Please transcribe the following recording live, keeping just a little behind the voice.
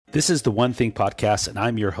This is the One Thing Podcast, and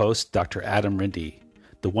I'm your host, Dr. Adam Rindy.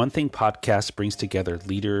 The One Thing Podcast brings together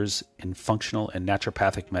leaders in functional and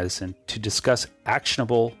naturopathic medicine to discuss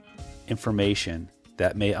actionable information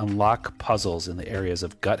that may unlock puzzles in the areas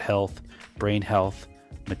of gut health, brain health,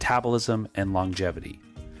 metabolism, and longevity.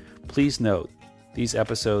 Please note, these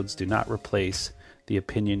episodes do not replace the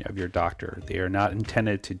opinion of your doctor. They are not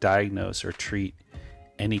intended to diagnose or treat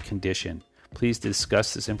any condition. Please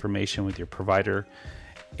discuss this information with your provider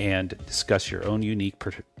and discuss your own unique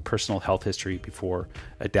personal health history before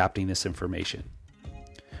adapting this information.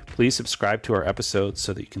 Please subscribe to our episodes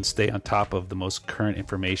so that you can stay on top of the most current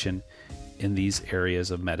information in these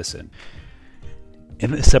areas of medicine.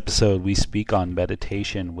 In this episode, we speak on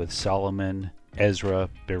meditation with Solomon Ezra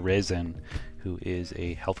Berezin, who is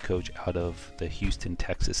a health coach out of the Houston,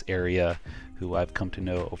 Texas area, who I've come to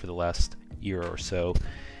know over the last year or so.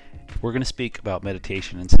 We're going to speak about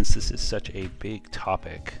meditation, and since this is such a big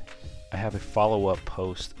topic, I have a follow-up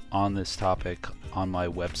post on this topic on my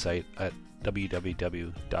website at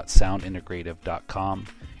www.soundintegrative.com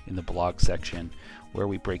in the blog section, where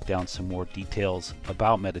we break down some more details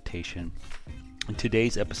about meditation. In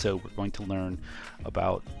today's episode, we're going to learn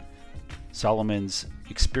about Solomon's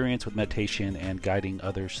experience with meditation and guiding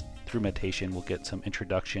others through meditation. We'll get some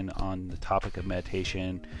introduction on the topic of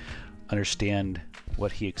meditation, understand what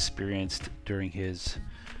he experienced during his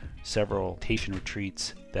several meditation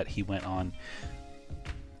retreats that he went on.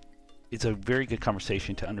 It's a very good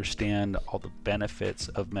conversation to understand all the benefits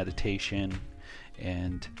of meditation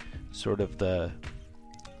and sort of the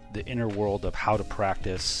inner world of how to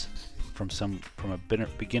practice from a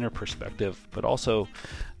beginner perspective, but also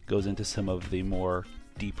goes into some of the more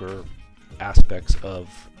deeper aspects of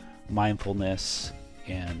mindfulness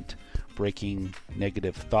and breaking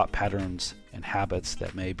negative thought patterns and habits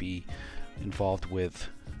that may be involved with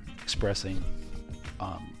expressing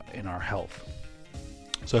in our health.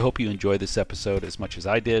 So I hope you enjoy this episode as much as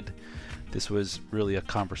I did. This was really a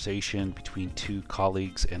conversation between two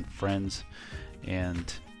colleagues and friends,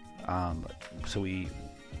 and so we're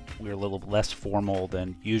a little less formal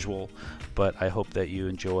than usual, but I hope that you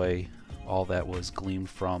enjoy all that was gleaned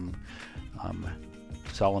from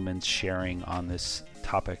Solomon's sharing on this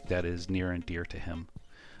topic that is near and dear to him.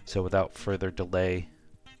 So without further delay,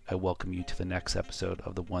 I welcome you to the next episode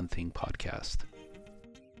of the One Thing Podcast.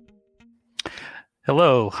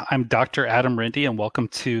 Hello, I'm Dr. Adam Rindy, and welcome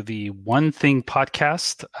to the One Thing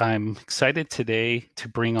Podcast. I'm excited today to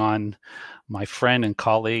bring on my friend and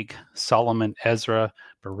colleague, Solomon Ezra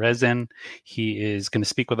Berezin. He is going to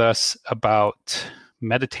speak with us about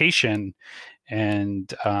meditation,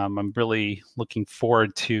 and I'm really looking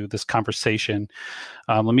forward to this conversation.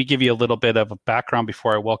 Let me give you a little bit of a background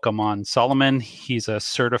before I welcome on Solomon. He's a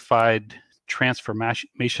certified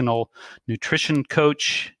transformational nutrition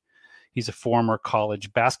coach. He's a former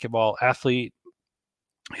college basketball athlete.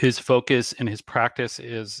 His focus in his practice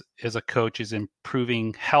as a coach is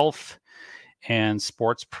improving health and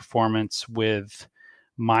sports performance with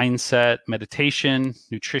mindset, meditation,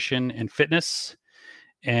 nutrition, and fitness.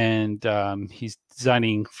 And he's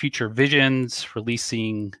designing future visions,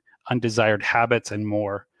 releasing undesired habits, and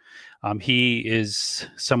more. He is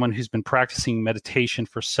someone who's been practicing meditation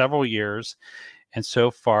for several years, and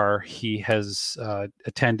so far he has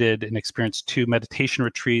attended and experienced 2 meditation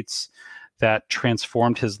retreats that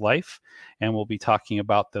transformed his life, and we'll be talking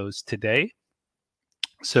about those today.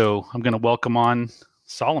 So I'm going to welcome on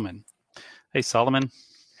Solomon. Hey, Solomon.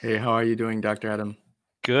 Hey, how are you doing, Dr. Adam?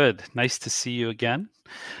 Good. Nice to see you again.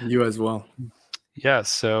 You as well. Yeah,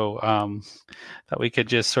 so that we could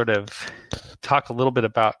just sort of talk a little bit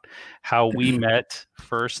about how we met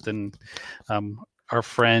first, and our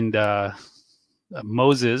friend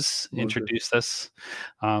Moses introduced us.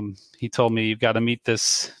 He told me, you've got to meet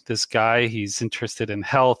this guy. He's interested in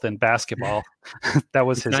health and basketball. That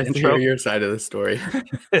was his nice intro. To hear your side of the story.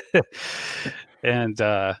 And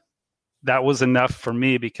that was enough for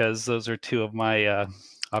me, because those are 2 of my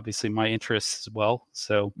obviously my interests as well.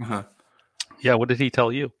 So yeah, what did he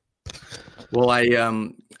tell you? Well, I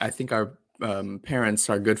think our parents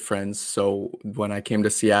are good friends. So when I came to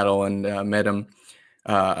Seattle and met him,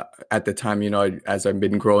 at the time, as I've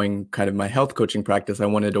been growing kind of my health coaching practice, I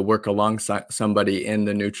wanted to work alongside somebody in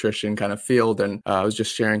the nutrition kind of field. And I was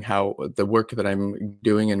just sharing how the work that I'm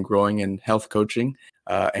doing and growing in health coaching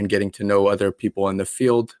and getting to know other people in the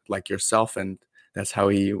field like yourself. And that's how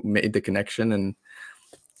he made the connection. And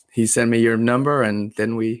he sent me your number, and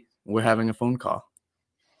then we're having a phone call.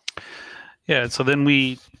 Yeah. So then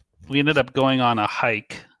we ended up going on a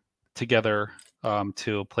hike together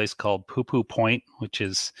to a place called Poo Poo Point, which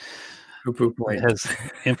is Poo Point. his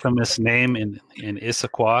infamous name in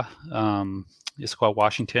Issaquah, Issaquah,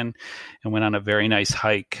 Washington, and went on a very nice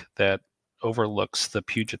hike that overlooks the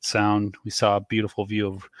Puget Sound. We saw a beautiful view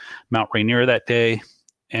of Mount Rainier that day,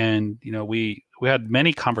 and we had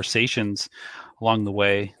many conversations along the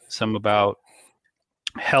way. Some about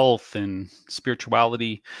health and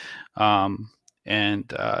spirituality,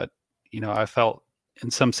 and I felt in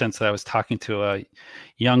some sense that I was talking to a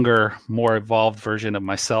younger, more evolved version of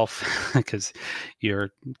myself because you're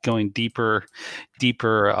going deeper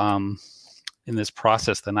in this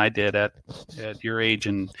process than I did at your age,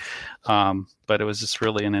 and but it was just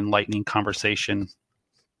really an enlightening conversation.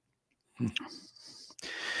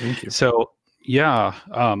 Thank you. So yeah,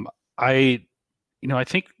 I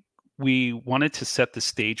think we wanted to set the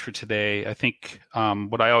stage for today. I think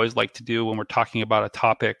what I always like to do when we're talking about a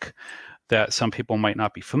topic that some people might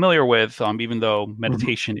not be familiar with, even though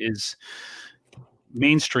meditation is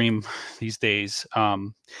mainstream these days,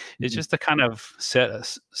 is just to kind of set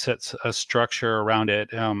a structure around it.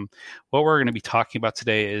 What we're going to be talking about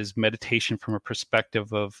today is meditation from a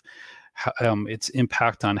perspective of its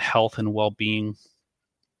impact on health and well-being,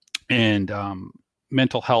 and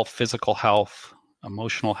mental health, physical health,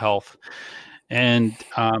 emotional health, and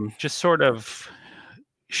just sort of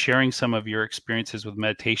sharing some of your experiences with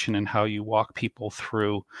meditation and how you walk people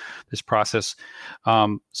through this process.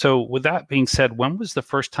 So with that being said, when was the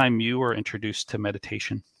first time you were introduced to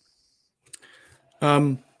meditation?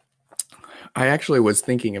 I actually was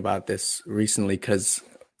thinking about this recently because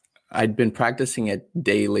I'd been practicing it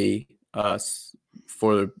daily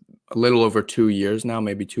for a little over 2 years now,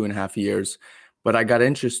 maybe 2.5 years. But I got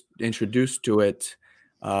introduced to it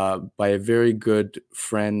by a very good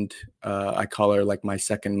friend. I call her like my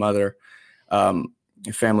second mother, a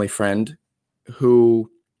family friend, who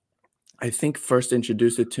I think first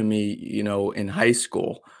introduced it to me, in high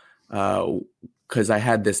school, because I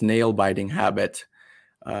had this nail biting habit,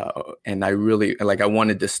 and I really I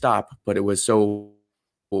wanted to stop, but it was so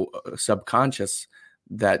subconscious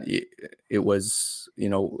that it was,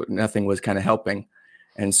 nothing was kind of helping.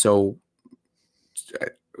 And so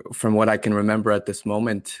from what I can remember at this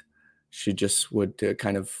moment, she just would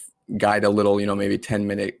kind of guide a little, maybe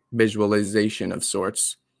 10-minute visualization of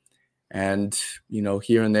sorts. And,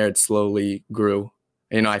 here and there, it slowly grew.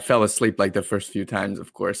 I fell asleep like the first few times,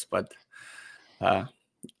 of course, but,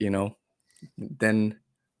 then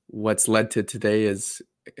what's led to today is,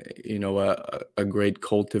 a great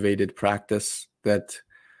cultivated practice that,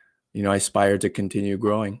 I aspire to continue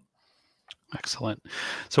growing. Excellent.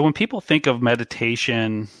 So when people think of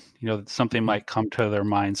meditation, something might come to their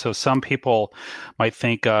mind. So some people might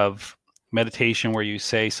think of meditation where you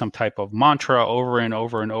say some type of mantra over and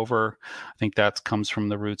over and over. I think that comes from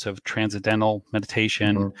the roots of transcendental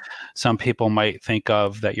meditation. Mm-hmm. Some people might think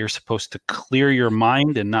of that you're supposed to clear your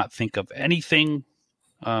mind and not think of anything.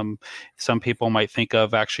 Some people might think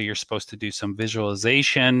of actually you're supposed to do some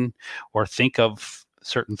visualization or think of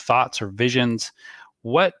certain thoughts or visions.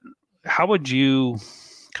 How would you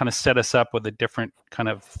kind of set us up with the different kind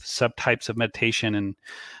of subtypes of meditation, and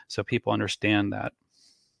so people understand that?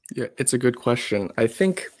 Yeah, it's a good question. I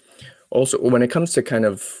think also when it comes to kind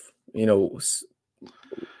of,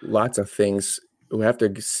 lots of things, we have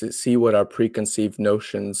to see what our preconceived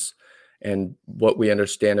notions and what we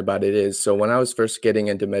understand about it is. So when I was first getting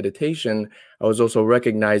into meditation, I was also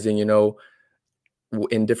recognizing,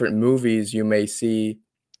 in different movies, you may see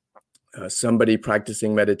somebody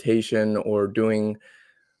practicing meditation or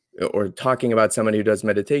talking about somebody who does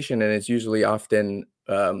meditation, and it's usually often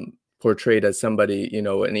portrayed as somebody,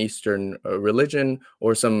 an Eastern religion,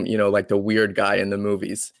 or some, like the weird guy in the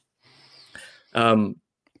movies.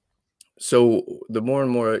 So the more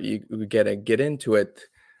and more you get into it,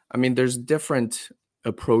 I mean, there's different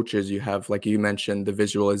approaches you have, like you mentioned, the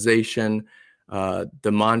visualization,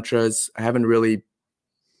 the mantras. I haven't really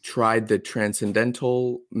tried the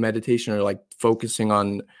transcendental meditation or like focusing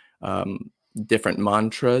on different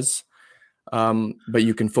mantras, but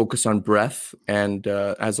you can focus on breath. And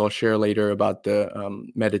as I'll share later about the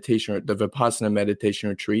meditation, the Vipassana meditation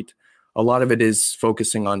retreat, a lot of it is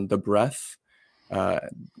focusing on the breath.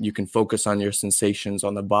 You can focus on your sensations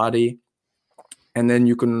on the body, and then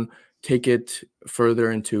you can take it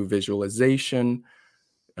further into visualization.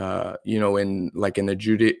 In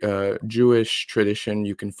the Jewish tradition,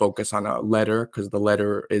 you can focus on a letter, because the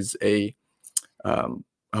letter is a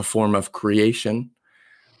form of creation.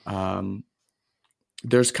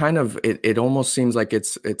 There's kind of it almost seems like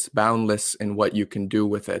it's boundless in what you can do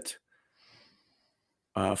with it,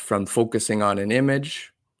 from focusing on an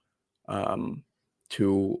image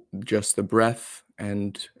to just the breath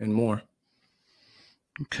and more.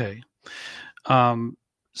 Okay.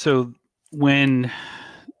 So when,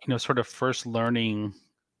 sort of first learning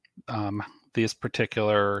um, these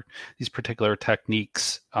particular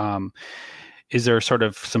techniques, is there sort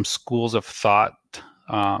of some schools of thought?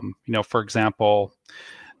 For example,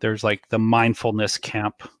 there's like the mindfulness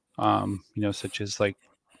camp, such as like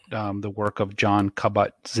the work of John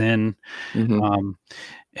Kabat-Zinn, Hmm.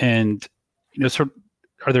 and sort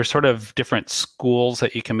are there sort of different schools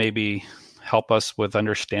that you can maybe help us with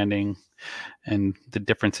understanding and the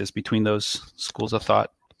differences between those schools of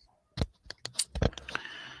thought?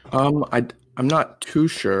 I'm not too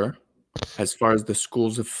sure as far as the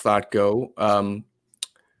schools of thought go.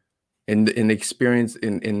 In the experience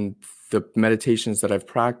in the meditations that I've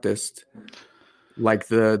practiced, like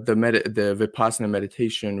the Vipassana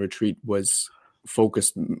meditation retreat was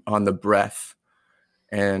focused on the breath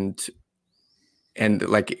and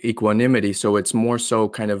like equanimity. So it's more so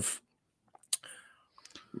kind of,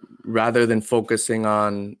 rather than focusing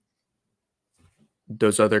on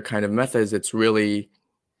those other kind of methods, it's really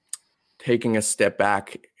taking a step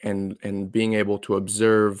back and being able to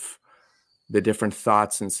observe the different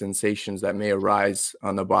thoughts and sensations that may arise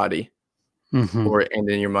on the body Mm-hmm. and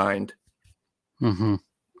in your mind. Mm-hmm.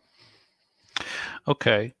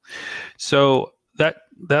 Okay. So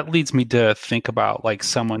that leads me to think about like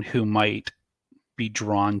someone who might be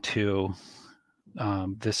drawn to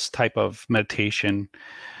this type of meditation.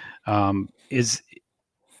 Is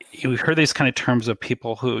We've heard these kind of terms of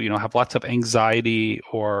people who have lots of anxiety,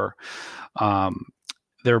 or um,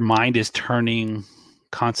 their mind is turning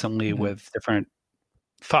constantly Mhm. with different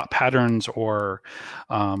thought patterns, or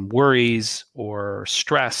worries or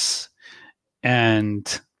stress,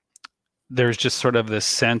 and there's just sort of this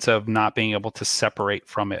sense of not being able to separate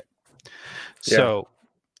from it. Yeah.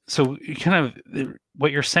 So you kind of,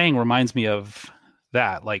 what you're saying reminds me of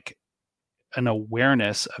that, like an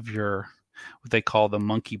awareness of what they call the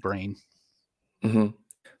monkey brain. Hmm.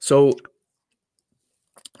 So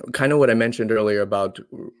kind of what I mentioned earlier about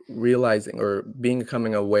realizing or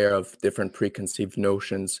becoming aware of different preconceived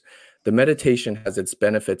notions, the meditation has its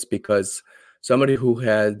benefits because somebody who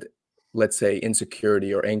had, let's say,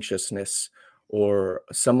 insecurity or anxiousness or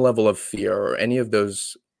some level of fear or any of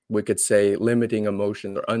those, we could say, limiting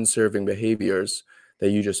emotions or unserving behaviors that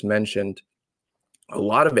you just mentioned, a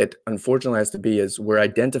lot of it, unfortunately, has to be is we're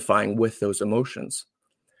identifying with those emotions.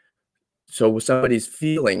 So somebody's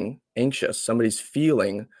feeling anxious, somebody's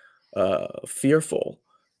feeling fearful,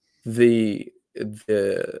 the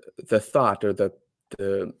thought or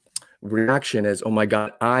the reaction is, oh my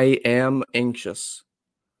God, I am anxious.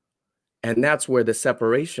 And that's where the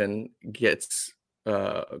separation gets,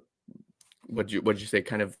 uh, what'd you say,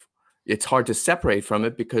 kind of, it's hard to separate from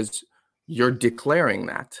it because you're declaring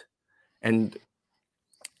that. And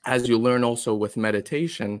as you learn also with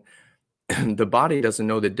meditation, the body doesn't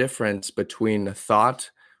know the difference between a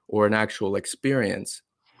thought or an actual experience.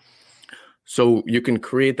 So you can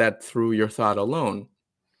create that through your thought alone.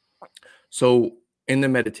 So in the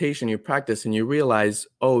meditation, you practice and you realize,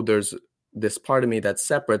 oh, there's this part of me that's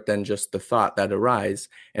separate than just the thought that arise,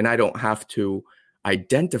 and I don't have to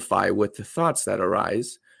identify with the thoughts that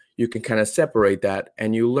arise. You can kind of separate that,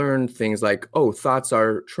 and you learn things like, oh, thoughts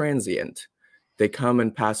are transient. They come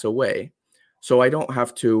and pass away. So I don't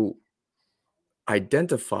have to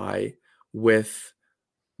identify with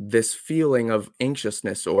this feeling of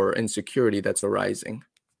anxiousness or insecurity that's arising.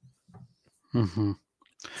 Mm-hmm.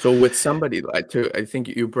 So with somebody like to, I think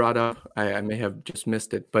you brought up, I may have just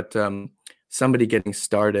missed it, but somebody getting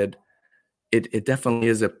started, it definitely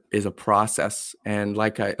is a process. And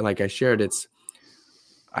like I shared,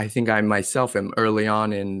 I think I myself am early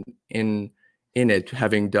on in it,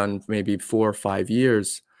 having done maybe 4 or 5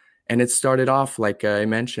 years. And it started off, like I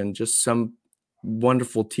mentioned, just some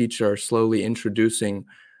wonderful teacher slowly introducing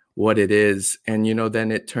what it is. And,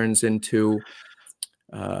 then it turns into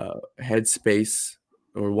Headspace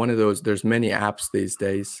or one of those. There's many apps these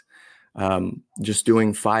days. Just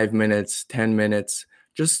doing 5 minutes, 10 minutes,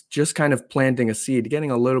 just kind of planting a seed,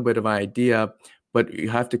 getting a little bit of an idea, but you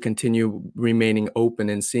have to continue remaining open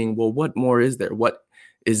and seeing, well, what more is there? What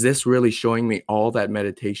is this really showing me all that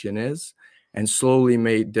meditation is? And slowly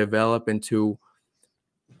may develop into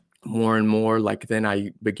more and more. Like then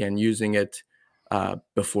I began using it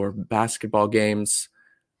before basketball games,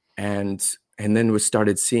 and then we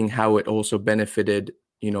started seeing how it also benefited,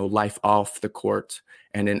 life off the court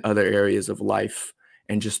and in other areas of life,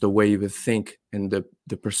 and just the way you would think and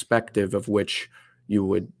the perspective of which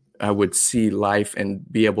I would see life and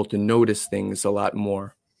be able to notice things a lot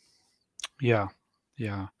more. Yeah.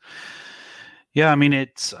 Yeah. Yeah. I mean,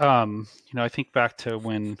 it's, I think back to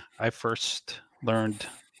when I first learned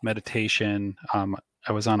meditation.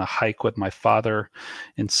 I was on a hike with my father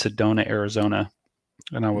in Sedona, Arizona,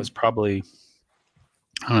 and I was probably,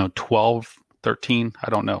 I don't know, 12, 13, I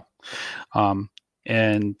don't know.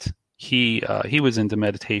 And he was into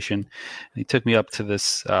meditation, and he took me up to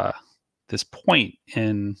this point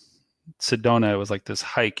in Sedona. It was like this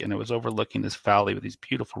hike, and it was overlooking this valley with these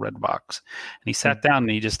beautiful red rocks. And he sat down and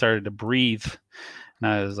he just started to breathe.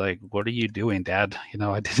 And I was like, "What are you doing, Dad?"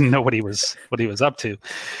 I didn't know what he was up to.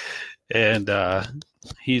 And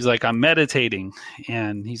he's like, "I'm meditating."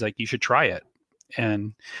 And he's like, "You should try it."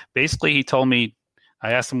 And basically, he told me.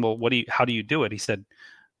 I asked him, "Well, how do you do it?" He said,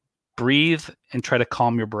 "Breathe and try to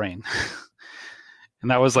calm your brain." And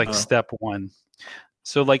that was like step one.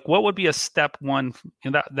 So like, what would be a step one?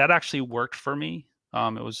 And that actually worked for me.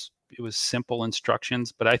 It was simple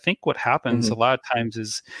instructions, but I think what happens a lot of times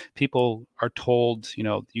is people are told,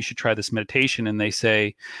 you should try this meditation, and they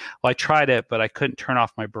say, "Well, I tried it, but I couldn't turn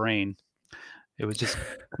off my brain. It was just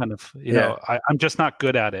kind of, I'm just not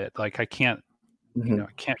good at it. Like I can't, I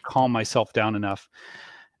can't calm myself down enough."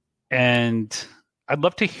 And I'd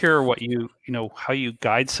love to hear what how you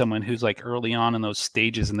guide someone who's like early on in those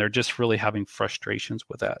stages and they're just really having frustrations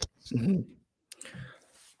with that.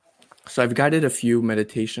 So I've guided a few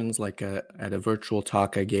meditations, like at a virtual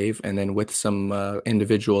talk I gave, and then with some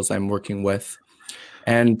individuals I'm working with.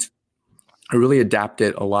 And I really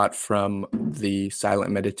adapted a lot from the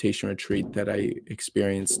silent meditation retreat that I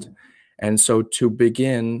experienced. And so to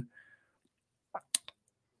begin,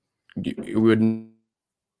 you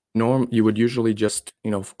would usually just,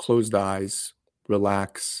 close the eyes,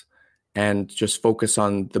 relax, and just focus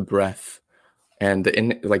on the breath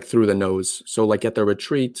and like through the nose. So like at the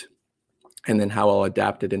retreat, and then how I'll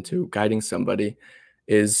adapt it into guiding somebody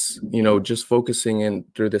is, just focusing in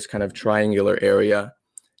through this kind of triangular area,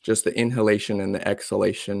 just the inhalation and the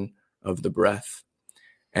exhalation of the breath.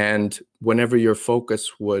 And whenever your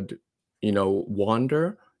focus would,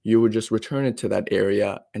 wander, you would just return it to that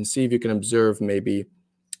area and see if you can observe maybe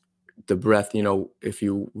the breath. If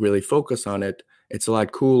you really focus on it, it's a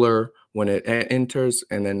lot cooler when it enters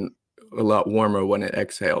and then a lot warmer when it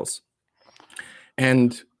exhales.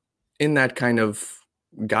 And in that kind of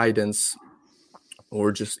guidance,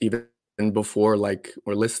 or just even before, like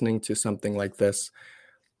we're listening to something like this,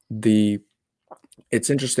 it's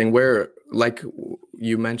interesting where, like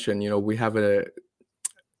you mentioned, we have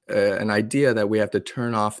an idea that we have to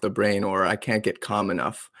turn off the brain, or I can't get calm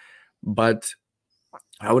enough. But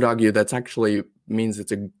I would argue that's actually means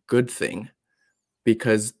it's a good thing,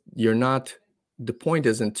 because the point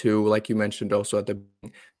isn't to, like you mentioned also at the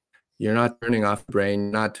beginning, you're not turning off the brain,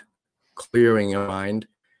 not clearing your mind.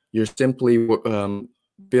 You're simply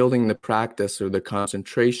building the practice or the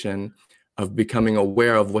concentration of becoming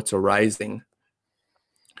aware of what's arising.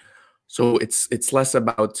 So it's less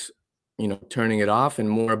about turning it off and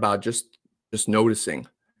more about just noticing,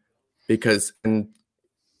 and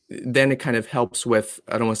then it kind of helps with,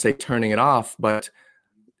 I don't want to say turning it off, but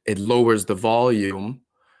it lowers the volume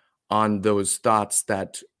on those thoughts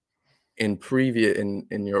that in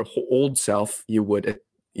your old self you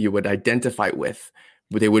would identify with.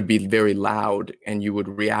 They would be very loud and you would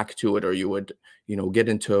react to it, or you would get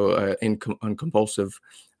into uncompulsive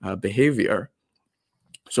behavior.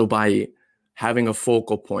 So by having a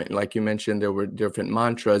focal point, like you mentioned, there were different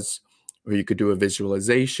mantras, or you could do a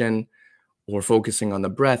visualization, or focusing on the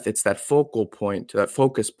breath. It's that focal point, that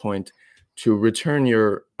focus point, to return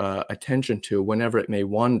your attention to whenever it may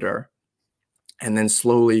wander. And then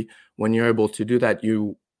slowly, when you're able to do that,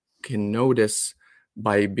 you can notice,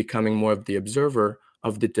 by becoming more of the observer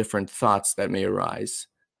of the different thoughts that may arise,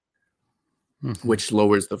 which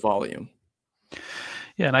lowers the volume.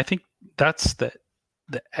 Yeah, and I think that's the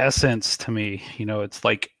essence to me. It's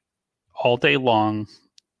like all day long,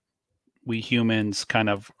 we humans kind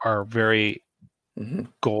of are very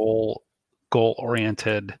goal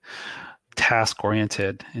oriented, task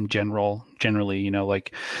oriented in generally,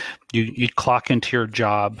 like you clock into your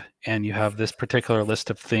job and you have this particular list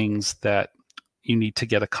of things that you need to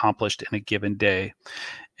get accomplished in a given day.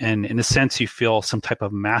 And in a sense, you feel some type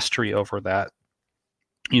of mastery over that.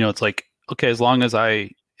 It's like, okay, as long as I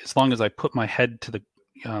put my head to the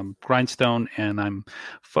grindstone and I'm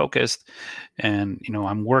focused and,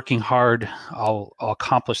 I'm working hard, I'll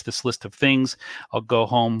accomplish this list of things. I'll go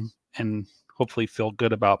home and hopefully feel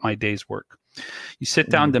good about my day's work. You sit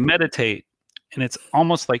down to meditate, and it's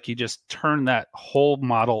almost like you just turn that whole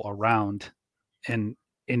model around, and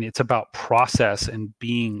it's about process and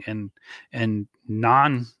being and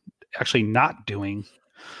not doing.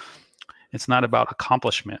 It's not about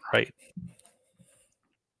accomplishment, right?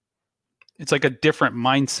 It's like a different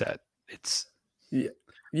mindset.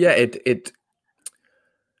 Yeah,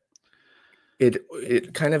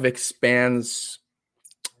 it kind of expands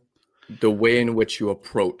the way in which you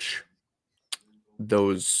approach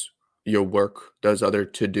those your work, those other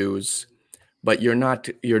to-dos, but you're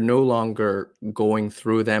no longer going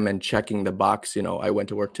through them and checking the box. I went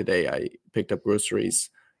to work today, I picked up groceries,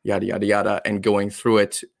 yada yada yada, and going through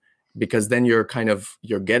it, because then you're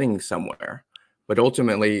getting somewhere. But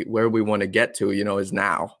ultimately, where we want to get to, is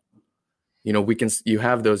now. You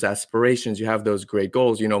have those aspirations, you have those great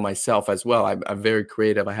goals. Myself as well, I'm very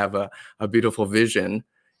creative. I have a beautiful vision,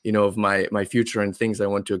 of my future and things I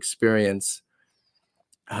want to experience.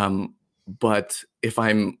 But if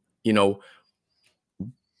I'm,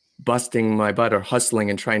 busting my butt or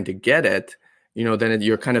hustling and trying to get it, then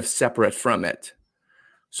you're kind of separate from it.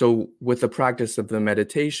 So with the practice of the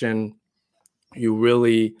meditation, you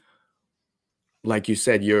really, like you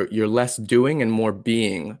said, you're less doing and more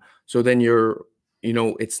being. So then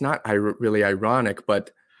it's not really ironic,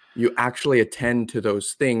 but you actually attend to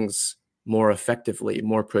those things more effectively,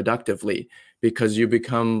 more productively, because you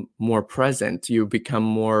become more present, you become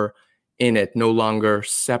more in it, no longer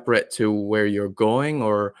separate to where you're going,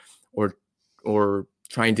 or or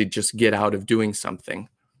trying to just get out of doing something.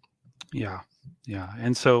 Yeah. Yeah.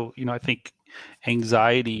 And so, I think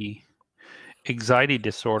anxiety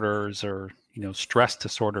disorders, or stress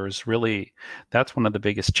disorders, really, that's one of the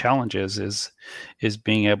biggest challenges, is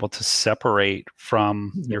being able to separate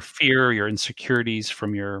from your fear, your insecurities,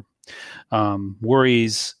 from your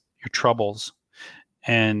worries, your troubles,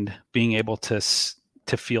 and being able to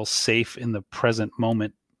feel safe in the present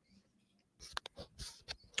moment.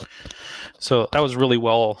 So that was really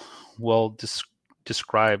well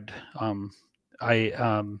described.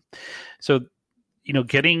 So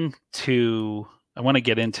getting to, I want to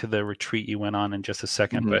get into the retreat you went on in just a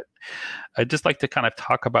second, but I'd just like to kind of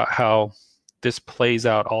talk about how this plays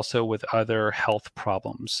out also with other health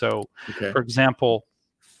problems. So, Okay. for example,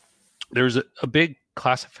 there's a big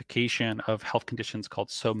classification of health conditions called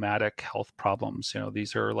somatic health problems.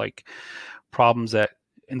 These are like problems that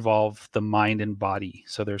involve the mind and body.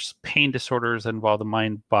 So there's pain disorders that involve the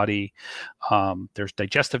mind body. There's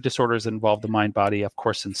digestive disorders that involve the mind body. Of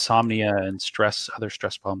course, insomnia and stress, other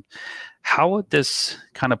stress problems. How would this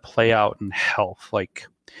kind of play out in health? Like,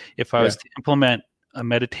 if I was to implement a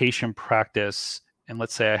meditation practice, and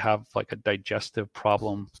let's say I have like a digestive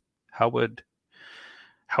problem, how would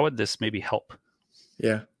this maybe help?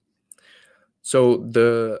 Yeah.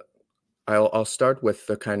 So I'll start with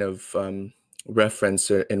the kind of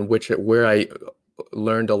reference in where I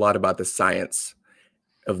learned a lot about the science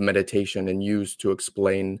of meditation and used to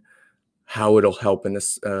explain how it'll help in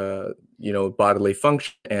this, bodily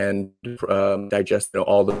function and digest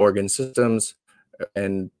all the organ systems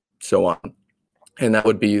and so on. And that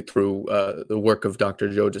would be through the work of Dr.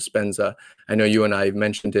 Joe Dispenza. I know you and I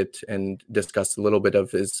mentioned it and discussed a little bit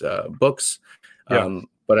of his books.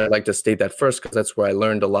 But I'd like to state that first, because that's where I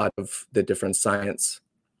learned a lot of the different science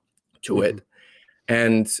to it.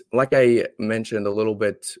 And like I mentioned a little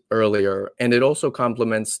bit earlier, and it also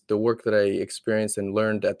complements the work that I experienced and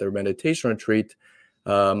learned at their meditation retreat,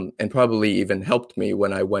 and probably even helped me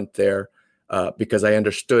when I went there, because I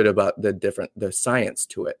understood about the science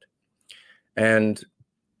to it. And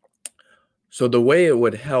so the way it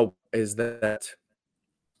would help is that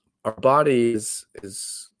our body is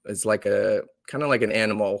like a kind of like an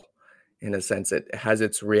animal in a sense. It has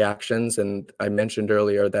its reactions, and I mentioned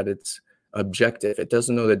earlier that it's objective. It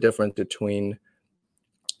doesn't know the difference between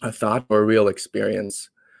a thought or a real experience.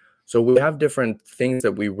 So we have different things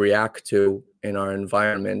that we react to in our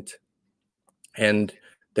environment, and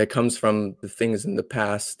that comes from the things in the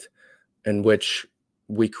past in which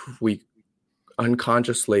we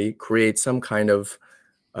unconsciously create some kind of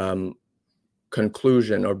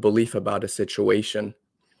conclusion or belief about a situation.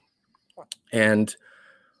 And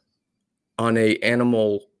on a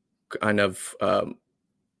animal kind of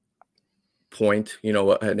point,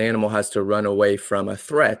 an animal has to run away from a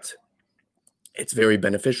threat. It's very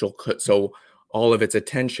beneficial. So all of its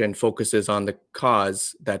attention focuses on the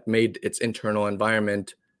cause that made its internal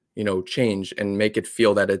environment, change and make it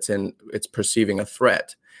feel that it's perceiving a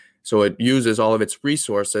threat. So it uses all of its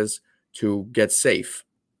resources to get safe.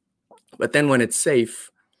 But then when it's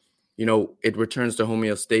safe, it returns to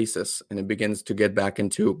homeostasis and it begins to get back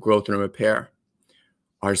into growth and repair.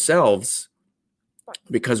 Ourselves,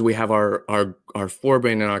 because we have our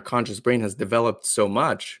forebrain and our conscious brain has developed so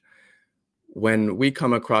much, when we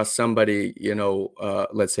come across somebody,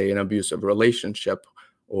 let's say an abusive relationship,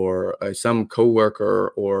 or some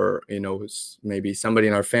coworker, or maybe somebody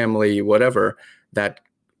in our family, whatever, that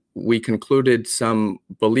we concluded some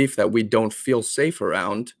belief that we don't feel safe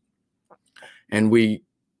around, and we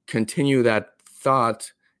continue that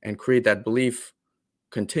thought and create that belief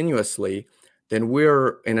continuously, then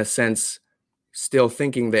we're in a sense still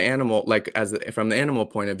thinking the animal, like from the animal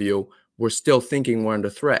point of view, we're still thinking we're under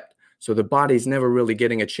threat. So the body's never really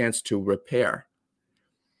getting a chance to repair.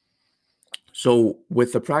 So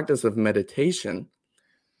with the practice of meditation,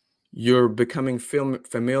 you're becoming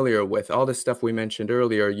familiar with all the stuff we mentioned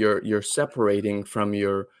earlier. You're separating from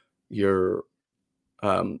your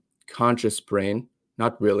conscious brain,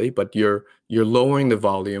 not really, but you're lowering the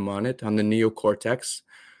volume on it, on the neocortex,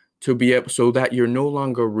 to be able, so that you're no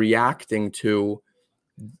longer reacting to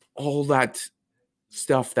all that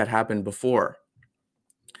stuff that happened before.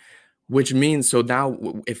 Which means, so now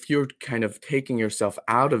if you're kind of taking yourself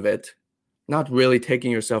out of it, not really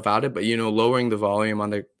taking yourself out of it, but, lowering the volume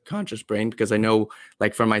on the conscious brain, because I know,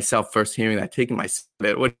 like, for myself, first hearing that, taking myself out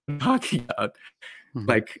of it, what are you talking about? Mm-hmm.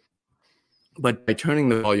 Like, but by turning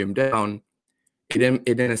the volume down, it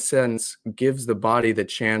in a sense gives the body the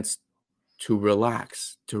chance to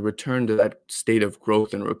relax, to return to that state of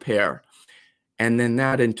growth and repair. And then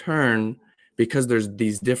that in turn, because there's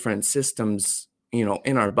these different systems,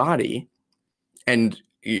 in our body, and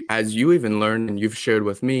as you even learned and you've shared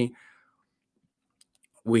with me,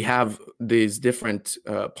 we have these different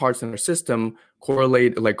parts in our system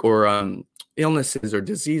correlate, illnesses or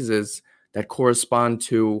diseases that correspond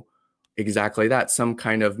to exactly that, some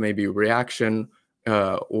kind of maybe reaction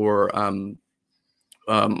or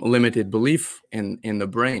limited belief in the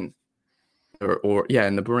brain, or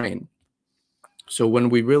in the brain. So when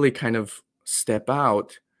we really kind of step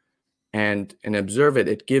out and observe it,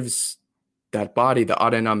 it gives that body, the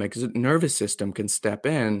autonomic nervous system, can step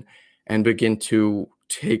in and begin to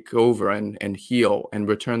take over and heal and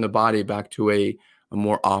return the body back to a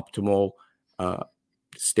more optimal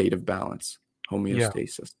state of balance,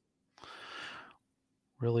 homeostasis. Yeah.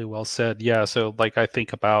 Really well said. Yeah. So like I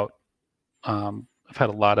think about, I've had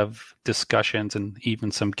a lot of discussions and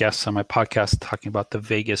even some guests on my podcast talking about the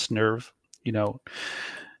vagus nerve,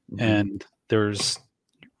 and there's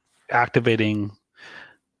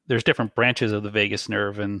different branches of the vagus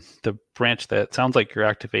nerve, and the branch that sounds like you're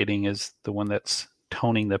activating is the one that's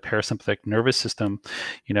toning the parasympathetic nervous system,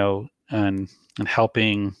 and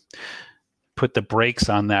helping put the brakes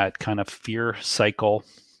on that kind of fear cycle.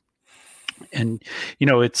 And,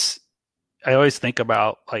 I always think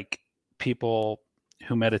about like people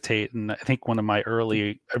who meditate, and I think one of my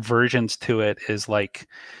early aversions to it is like,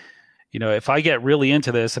 if I get really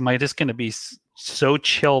into this, am I just going to be so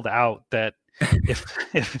chilled out that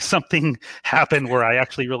if something happened where I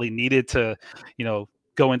actually really needed to,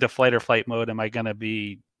 go into fight or flight mode, am I going to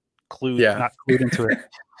be not clued into it?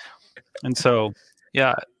 And so,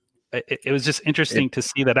 it was just interesting to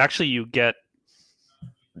see that actually you get,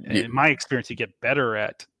 in my experience, you get better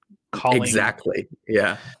at calling. Exactly.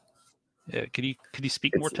 Yeah. Could you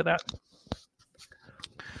speak more to that?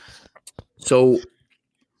 So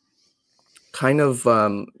kind of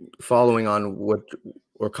following on what,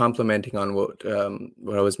 or complementing on what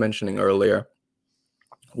I was mentioning earlier,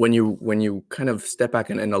 when you kind of step back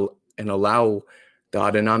and allow the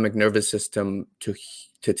autonomic nervous system to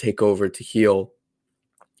take over, to heal,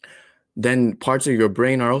 then parts of your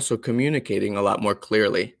brain are also communicating a lot more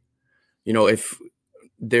clearly. If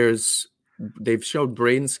they've showed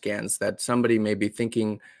brain scans that somebody may be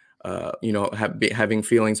thinking, having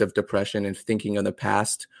feelings of depression and thinking in the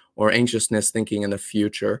past, or anxiousness thinking in the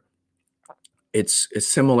future. It's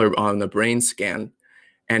similar on the brain scan,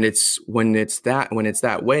 and when it's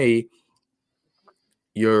that way,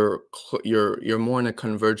 you're more in a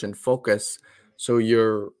convergent focus. So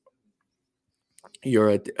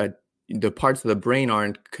the parts of the brain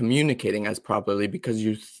aren't communicating as properly, because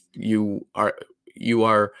you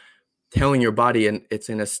are telling your body, and it's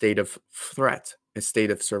in a state of threat, a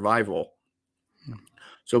state of survival.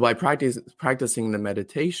 So by practicing the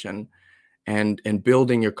meditation and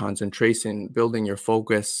building your concentration, building your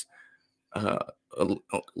focus,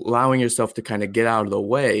 allowing yourself to kind of get out of the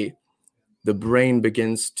way, the brain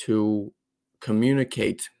begins to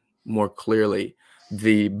communicate more clearly.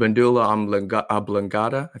 The medulla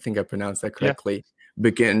oblongata, I think I pronounced that correctly,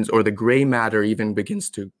 begins, or the gray matter even begins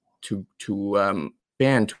to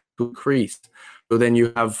band, to increase. So then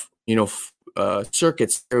you have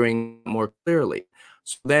circuits steering more clearly.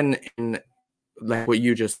 So then, in like what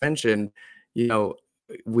you just mentioned,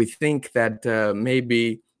 we think that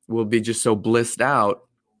maybe we'll be just so blissed out.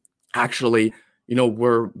 Actually,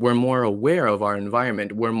 we're more aware of our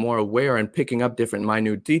environment. We're more aware and picking up different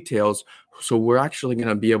minute details. So we're actually going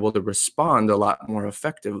to be able to respond a lot more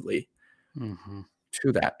effectively. Mm-hmm.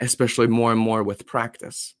 to that, especially more and more with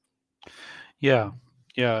practice. Yeah.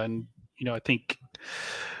 Yeah. And, I think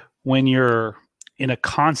when you're in a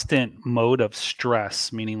constant mode of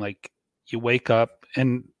stress, meaning like you wake up,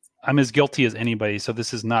 and I'm as guilty as anybody. So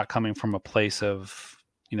this is not coming from a place of,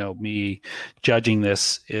 me judging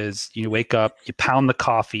this. Is you wake up, you pound the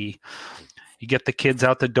coffee, you get the kids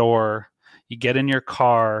out the door, you get in your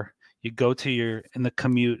car, you go in the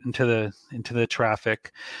commute into the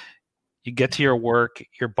traffic, you get to your work,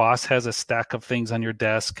 your boss has a stack of things on your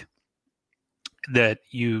desk that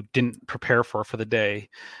you didn't prepare for the day.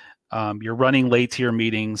 You're running late to your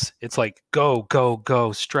meetings. It's like, go, go,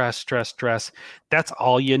 go, stress, stress, stress. That's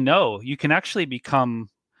all you know. You can actually become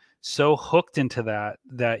so hooked into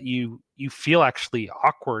that you feel actually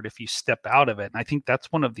awkward if you step out of it. And I think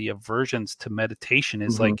that's one of the aversions to meditation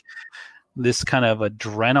is like this kind of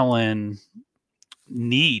adrenaline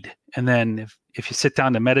need. And then if you sit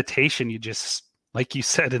down to meditation, you just, like you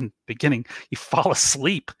said in the beginning, you fall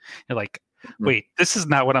asleep. You're like, wait, this is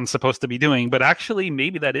not what I'm supposed to be doing. But actually,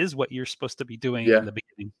 maybe that is what you're supposed to be doing in the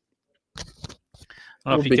beginning.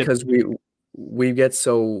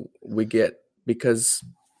 Because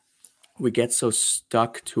we get so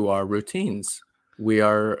stuck to our routines. We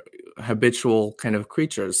are habitual kind of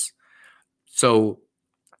creatures. So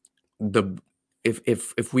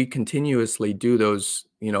if we continuously do those,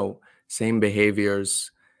 same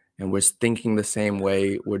behaviors, and we're thinking the same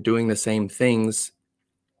way, we're doing the same things,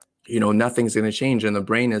 nothing's going to change, and the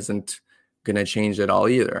brain isn't going to change at all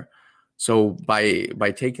either. So by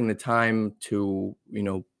taking the time to,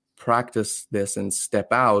 practice this and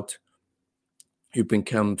step out, you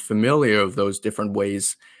become familiar of those different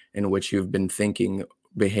ways in which you've been thinking,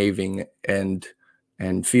 behaving, and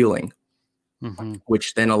feeling,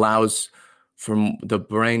 which then allows for the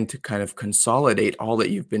brain to kind of consolidate all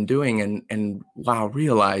that you've been doing and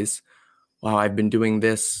realize, wow, I've been doing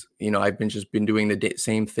this, I've been doing the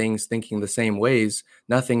same things, thinking the same ways.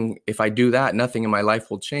 If I do that, nothing in my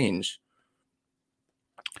life will change,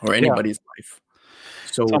 or anybody's life.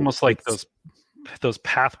 So it's almost like those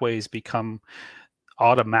pathways become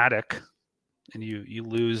automatic, and you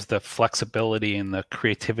lose the flexibility and the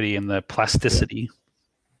creativity and the plasticity.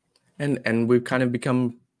 And we've kind of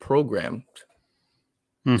become programmed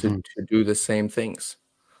to do the same things.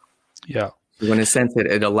 Yeah. So in a sense,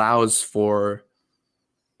 it allows for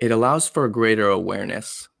a greater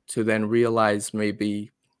awareness to then realize,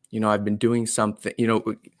 maybe, I've been doing something.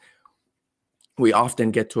 We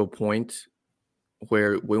often get to a point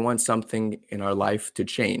where we want something in our life to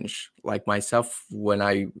change. Like myself, when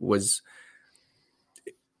I was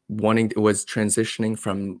transitioning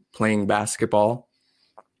from playing basketball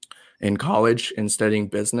in college and studying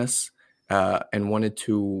business,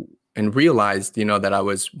 and realized, that I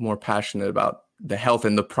was more passionate about the health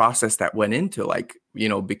and the process that went into, like,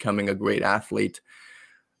 becoming a great athlete.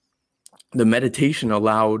 The meditation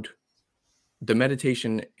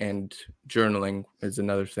and journaling is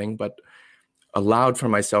another thing, but allowed for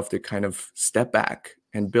myself to kind of step back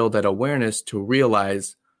and build that awareness to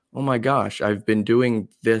realize, oh my gosh, I've been doing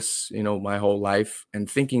this, my whole life and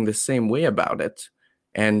thinking the same way about it.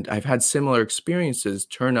 And I've had similar experiences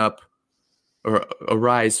turn up or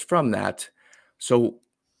arise from that. So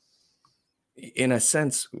in a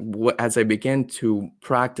sense, as I began to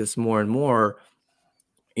practice more and more,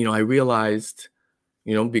 I realized,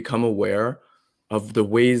 become aware of the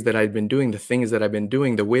ways that I've been doing, the things that I've been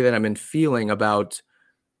doing, the way that I've been feeling about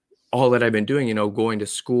all that I've been doing, going to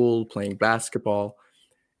school, playing basketball.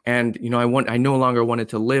 And, I no longer wanted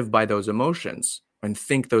to live by those emotions and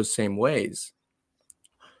think those same ways.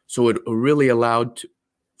 So it really allowed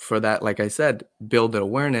for that, like I said, build an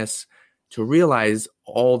awareness to realize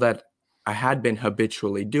all that I had been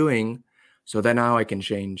habitually doing, so that now I can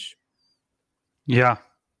change. Yeah.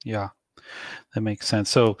 That makes sense.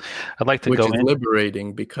 So I'd like to Which is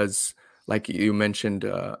liberating, because like you mentioned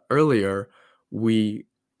earlier,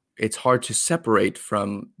 it's hard to separate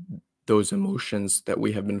from those emotions that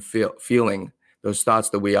we have been feeling, those thoughts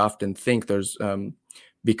that we often think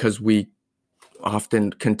because we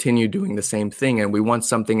often continue doing the same thing, and we want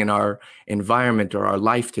something in our environment or our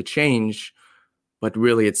life to change, but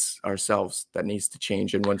really it's ourselves that needs to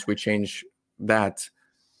change. And once we change that,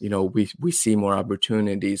 we see more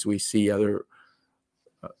opportunities, we see other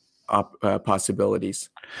possibilities.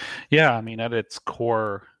 Yeah, I mean, at its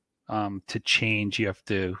core, to change, you have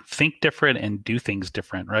to think different and do things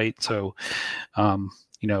different, right? So,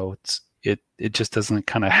 it just doesn't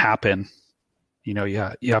kind of happen. You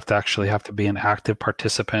have to be an active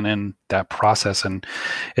participant in that process. And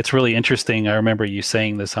it's really interesting. I remember you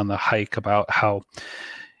saying this on the hike about how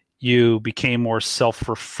you became more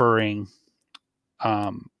self-referring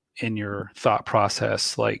in your thought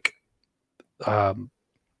process, like,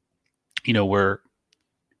 where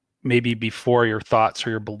maybe before your thoughts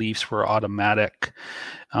or your beliefs were automatic,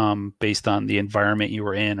 based on the environment you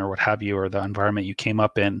were in or what have you, or the environment you came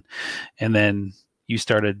up in. And then you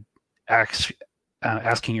started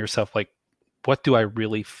asking yourself, like, what do I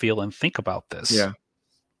really feel and think about this? Yeah.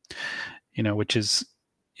 Which is,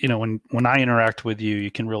 when I interact with you,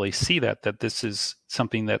 you can really see that this is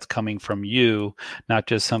something that's coming from you, not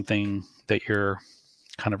just something that you're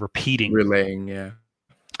kind of repeating. Relaying, yeah.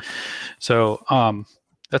 So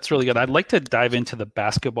that's really good. I'd like to dive into the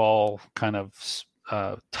basketball kind of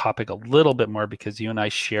topic a little bit more, because you and I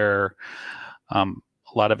share a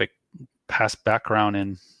lot of past background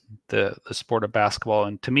in the sport of basketball.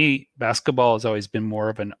 And to me, basketball has always been more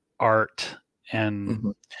of an art,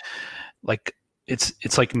 and like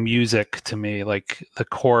it's like music to me, like the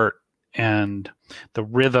court and the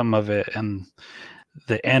rhythm of it and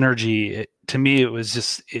the energy. To me, it was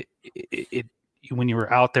just it when you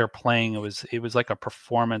were out there playing, it was like a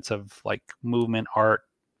performance of like movement, art,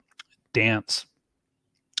 dance.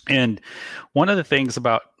 And one of the things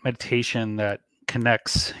about meditation that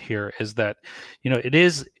connects here is that,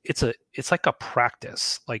 it's like a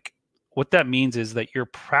practice. Like, what that means is that you're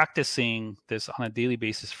practicing this on a daily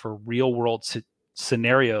basis for real world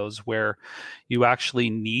scenarios where you actually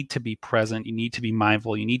need to be present, you need to be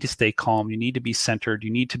mindful, you need to stay calm, you need to be centered, you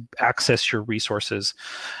need to access your resources,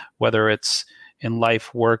 whether it's in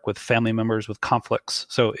life, work, with family members, with conflicts.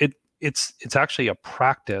 So it's actually a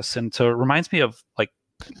practice. And so it reminds me of like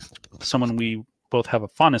someone we both have a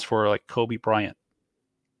fondness for, like Kobe Bryant,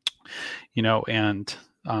 and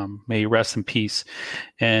may he rest in peace.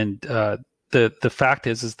 And the fact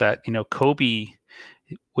is that, Kobe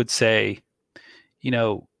would say,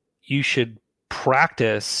 you should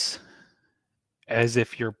practice as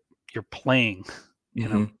if you're playing,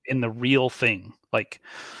 in the real thing. Like,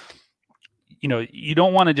 you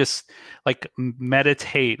don't want to just like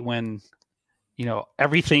meditate when,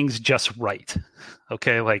 everything's just right.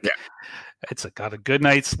 Okay. Like, it's got a good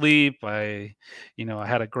night's sleep. I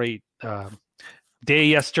had a great day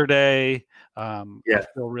yesterday. I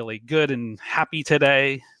feel really good and happy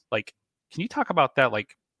today. Like, can you talk about that?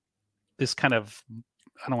 Like, this kind of,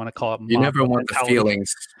 I don't want to call it You never want mentality. the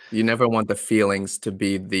feelings. You never want the feelings to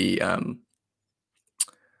be the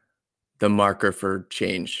marker for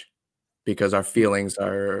change, because our feelings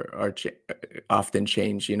are often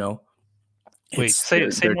change. Wait, say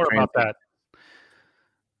more about that.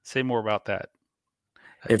 Say more about that.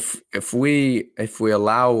 If we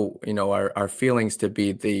allow our feelings to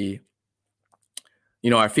be the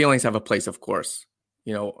our feelings have a place, of course.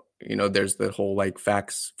 There's the whole like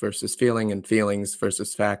facts versus feeling and feelings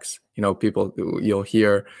versus facts. People, you'll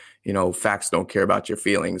hear, facts don't care about your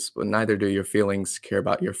feelings, but neither do your feelings care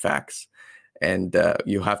about your facts. And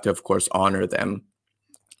you have to, of course, honor them.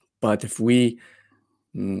 But if we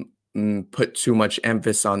put too much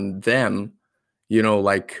emphasis on them,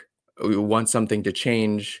 like we want something to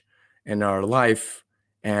change in our life,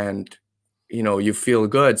 and you feel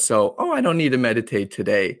good, so I don't need to meditate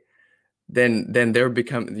today. Then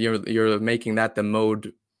you're making that the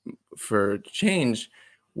mode for change,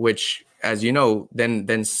 which, as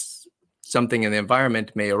then something in the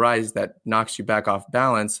environment may arise that knocks you back off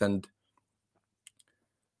balance, and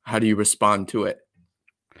how do you respond to it?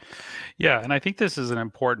 Yeah, and I think this is an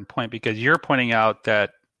important point, because you're pointing out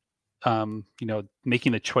that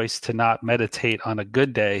making the choice to not meditate on a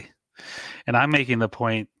good day, and I'm making the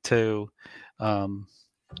point to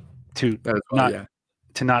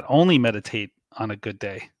not only meditate on a good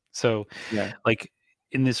day. So, like,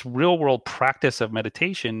 in this real world practice of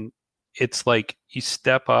meditation, it's like you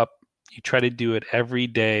step up, you try to do it every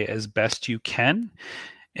day as best you can,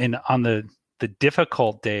 and on the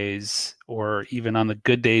difficult days, or even on the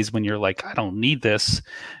good days when you're like, I don't need this.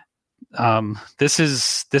 This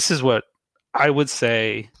is what I would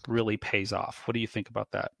say really pays off. What do you think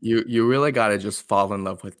about that? You really got to just fall in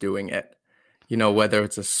love with doing it. Whether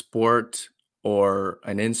it's a sport or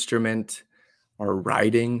an instrument or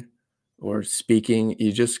writing or speaking,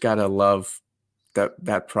 you just got to love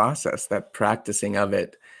that process, that practicing of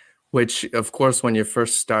it, which, of course, when you're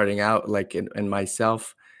first starting out, like in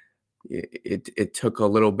myself, it took a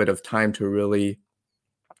little bit of time to really,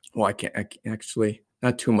 I can't actually,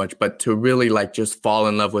 not too much, but to really like just fall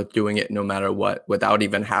in love with doing it no matter what, without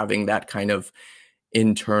even having that kind of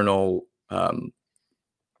internal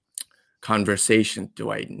conversation.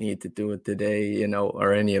 Do I need to do it today?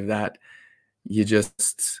 Or any of that.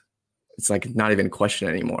 It's like not even a question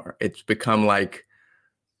anymore. It's become like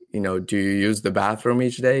do you use the bathroom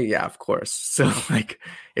each day? Yeah, of course. So like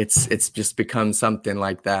it's just become something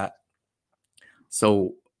like that.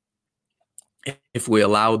 So if we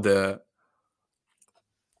allow the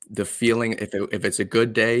feeling, if it's a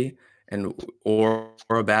good day and or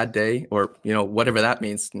a bad day, or whatever that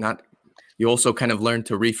means, not you also kind of learn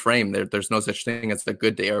to reframe. There's no such thing as a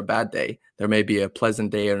good day or a bad day. There may be a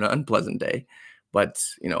pleasant day or an unpleasant day, but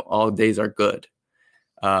all days are good.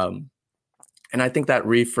 um, and I think that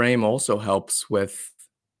reframe also helps with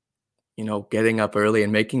getting up early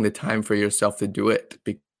and making the time for yourself to do it,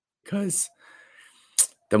 because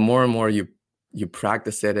the more and more you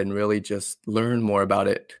practice it and really just learn more about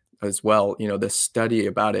it as well, the study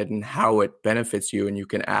about it and how it benefits you, and you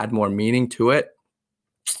can add more meaning to it,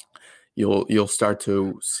 you'll start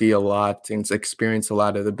to see a lot and experience a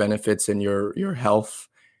lot of the benefits in your health,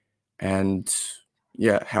 and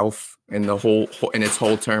health in the whole in its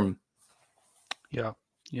whole term. Yeah.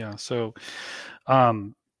 Yeah. So,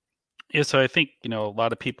 um, so I think, a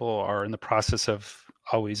lot of people are in the process of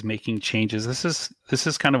always making changes. This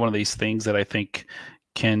is kind of one of these things that I think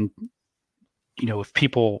can, if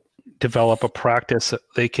people develop a practice,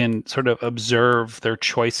 they can sort of observe their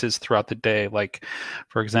choices throughout the day. Like,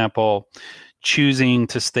 for example, choosing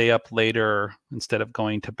to stay up later instead of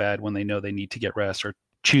going to bed when they know they need to get rest, or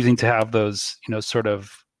choosing to have those, sort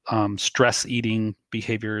of stress eating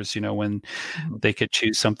behaviors, when they could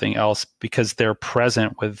choose something else because they're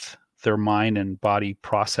present with their mind and body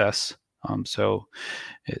process. So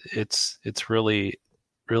it's really,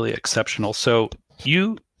 really exceptional. So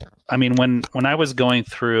you, I mean, when I was going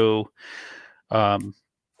through um,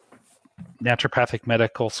 naturopathic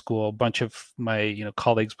medical school, a bunch of my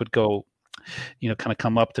colleagues would go, kind of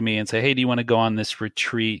come up to me and say, "Hey, do you want to go on this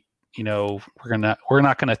retreat? We're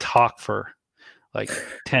not gonna talk for like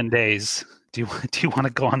 10 days. Do you want to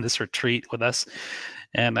go on this retreat with us?"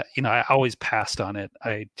 And I always passed on it.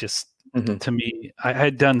 I just, Mm-hmm. to me, I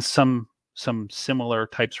had done some similar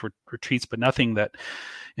types of retreats, but nothing that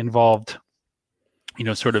involved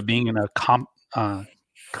sort of being in a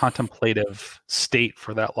contemplative state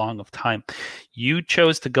for that long of time. You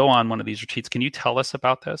chose to go on one of these retreats. Can you tell us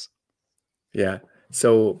about this? Yeah.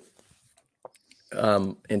 So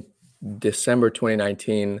in December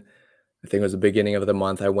 2019, I think it was the beginning of the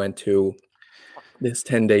month, I went to this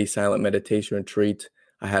 10-day silent meditation retreat.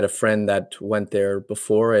 I had a friend that went there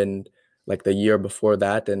before, and like the year before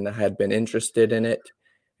that, and I had been interested in it.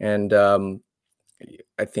 And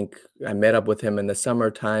I think I met up with him in the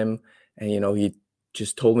summertime, and he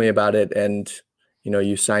just told me about it. And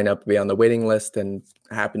you sign up to be on the waiting list, and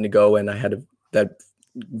I happened to go. And I had that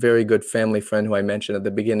very good family friend who I mentioned at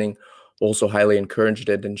the beginning also highly encouraged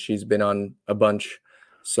it, and she's been on a bunch.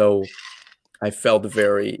 So I felt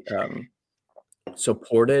very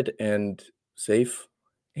supported and safe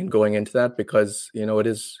in going into that, because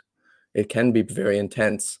it can be very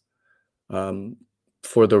intense, um,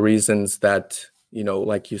 for the reasons that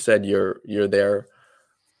like you said, you're there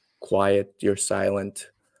quiet, you're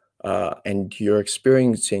silent, and you're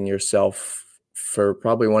experiencing yourself for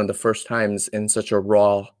probably one of the first times in such a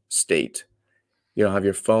raw state. You don't have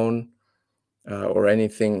your phone, or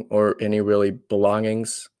anything, or any really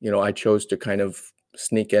belongings. I chose to kind of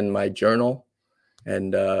sneak in my journal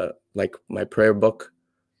and like my prayer book,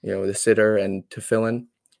 the sitter and tefillin.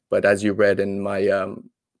 But as you read in my um,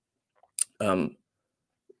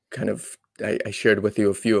 kind of, I shared with you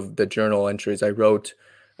a few of the journal entries I wrote.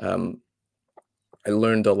 Um, I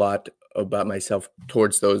learned a lot about myself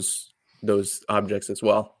towards those objects as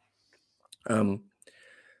well. Um,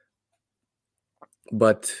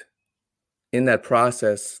 but in that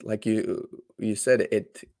process, like you said,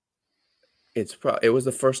 it was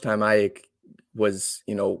the first time I was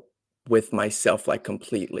with myself, like,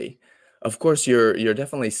 completely. Of course, you're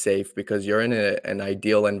definitely safe because you're in an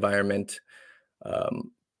ideal environment,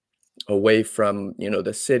 um, away from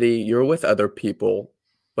the city. You're with other people,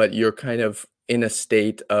 but you're kind of in a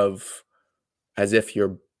state of as if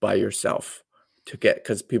you're by yourself, to get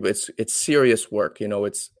because people, it's serious work.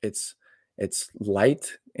 It's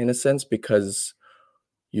light in a sense, because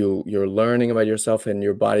you're learning about yourself and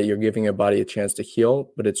your body. You're giving your body a chance to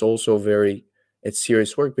heal, but it's also it's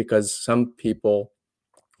serious work, because some people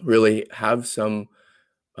really have some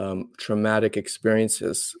traumatic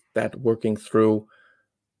experiences that working through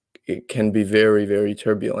it can be very, very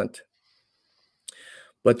turbulent.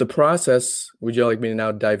 But the process, would you like me to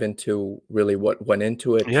now dive into really what went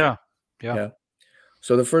into it? Yeah. Yeah. Yeah.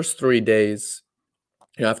 So the first 3 days,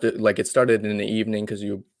 you have to, like, it started in the evening because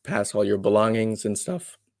you pass all your belongings and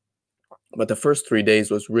stuff. But the first 3 days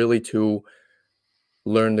was really to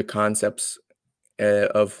learn the concepts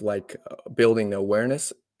of, like, building the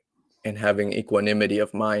awareness and having equanimity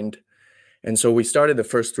of mind. And so we started the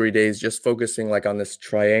first 3 days just focusing like on this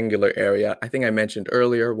triangular area. I think I mentioned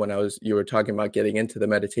earlier when you were talking about getting into the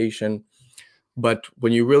meditation. But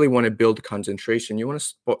when you really want to build concentration, you want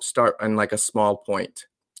to start on like a small point.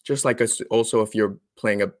 Just like also if you're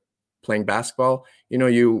playing basketball,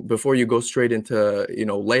 you before you go straight into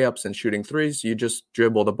layups and shooting threes, you just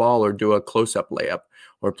dribble the ball or do a close-up layup.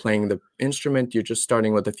 Or playing the instrument, you're just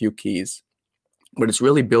starting with a few keys. But it's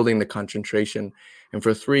really building the concentration. And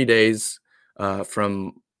for 3 days,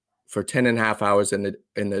 for 10 and a half hours in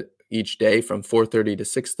the each day from 4:30 to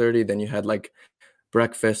 6:30, then you had like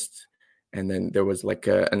breakfast, and then there was like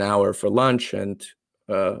an hour for lunch and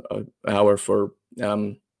an hour for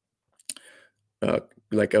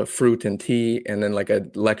like a fruit and tea, and then like a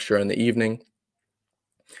lecture in the evening.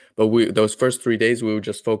 But those first 3 days, we would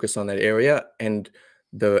just focus on that area and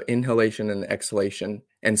the inhalation and the exhalation,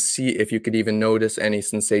 and see if you could even notice any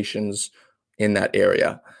sensations in that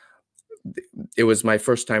area. It was my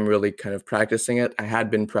first time really kind of practicing it. I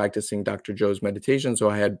had been practicing Dr. Joe's meditation, so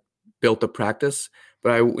I had built a practice,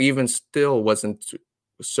 but I even still wasn't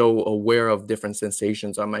so aware of different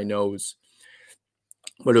sensations on my nose.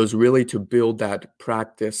 But it was really to build that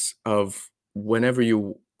practice of whenever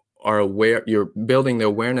you are aware, you're building the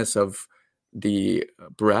awareness of the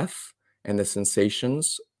breath and the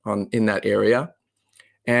sensations in that area.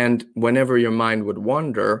 And whenever your mind would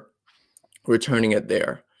wander, returning it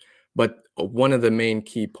there. But one of the main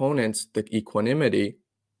key components, the equanimity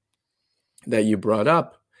that you brought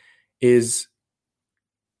up, is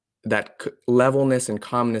that levelness and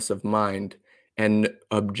calmness of mind and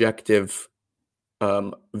objective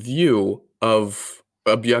view of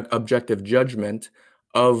objective judgment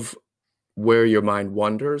of where your mind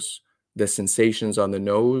wanders, the sensations on the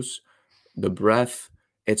nose, the breath.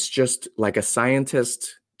 It's just like a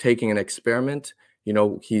scientist taking an experiment.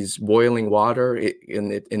 He's boiling water in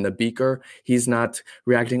the beaker. He's not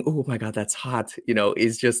reacting, oh my God, that's hot.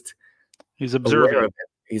 He's observing. Aware of it.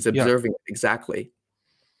 He's observing it, exactly.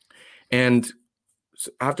 And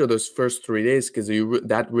after those first 3 days, because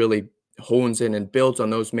that really hones in and builds on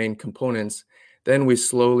those main components, then we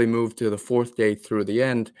slowly move to the fourth day through the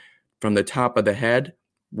end, from the top of the head,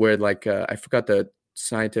 where I forgot the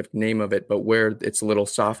scientific name of it, but where it's a little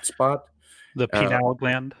soft spot. The pineal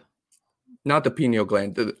gland? Not the pineal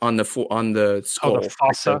gland, on the skull. Oh, the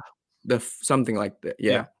fossa? Like something like that,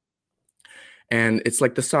 yeah. And it's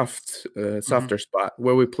like the softer spot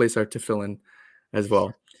where we place our tefillin as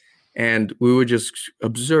well. And we would just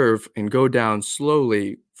observe and go down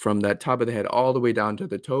slowly from that top of the head all the way down to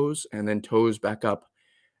the toes, and then toes back up.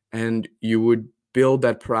 And you would build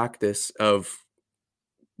that practice of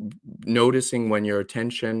noticing when your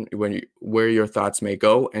attention, where your thoughts may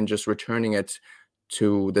go, and just returning it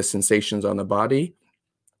to the sensations on the body.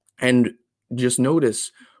 And just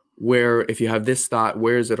notice where, if you have this thought,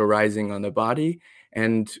 where is it arising on the body?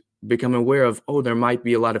 And become aware of, there might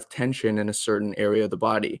be a lot of tension in a certain area of the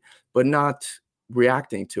body, but not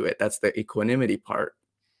reacting to it. That's the equanimity part.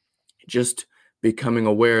 Just becoming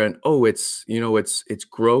aware, and it's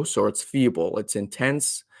gross, or it's feeble, it's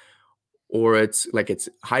intense, or it's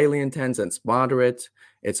highly intense, and it's moderate,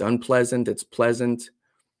 it's unpleasant, it's pleasant.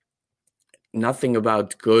 Nothing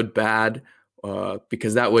about good, bad,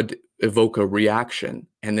 because that would evoke a reaction,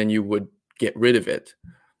 and then you would get rid of it.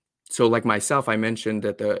 So like myself, I mentioned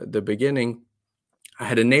at the beginning, I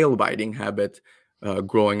had a nail biting habit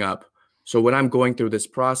growing up. So when I'm going through this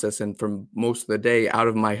process, and for most of the day out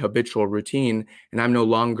of my habitual routine, and I'm no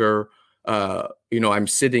longer, I'm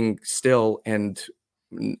sitting still, and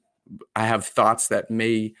I have thoughts that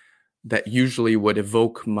usually would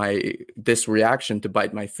evoke this reaction to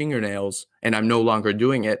bite my fingernails, and I'm no longer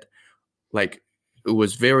doing it. Like, it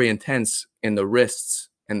was very intense in the wrists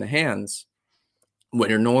and the hands,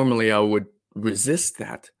 when normally I would resist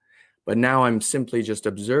that. But now I'm simply just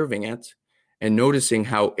observing it and noticing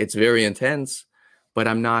how it's very intense, but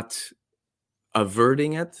I'm not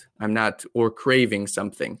averting it. I'm not, or craving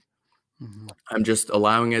something. Mm-hmm. I'm just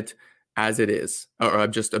allowing it as it is, or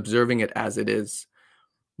I'm just observing it as it is,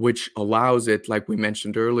 which allows it, like we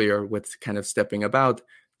mentioned earlier, with kind of stepping about,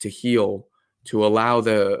 to heal, to allow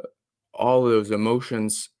all of those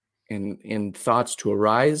emotions and thoughts to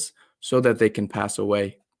arise so that they can pass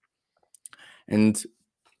away. And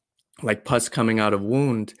like pus coming out of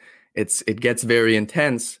wound, it gets very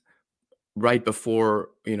intense right before,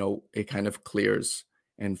 it kind of clears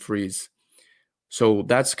and frees. So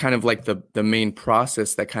that's kind of like the main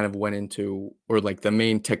process that kind of went into, or like the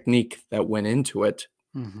main technique that went into it.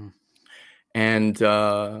 Mm-hmm. And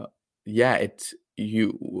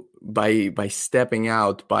by stepping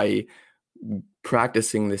out, by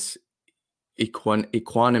practicing this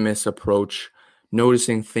equanimous approach,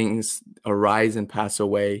 noticing things arise and pass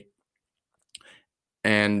away,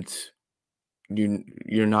 and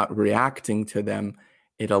you're not reacting to them,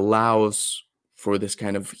 it allows for this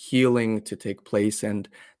kind of healing to take place, and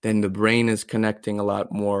then the brain is connecting a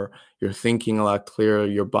lot more, you're thinking a lot clearer,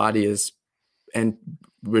 your body is and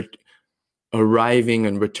arriving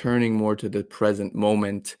and returning more to the present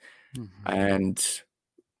moment, and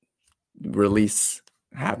release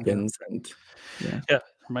happens. And Yeah, it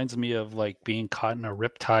reminds me of like being caught in a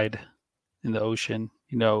riptide in the ocean.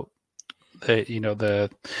 The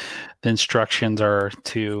instructions are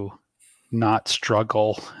to not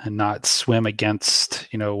struggle and not swim against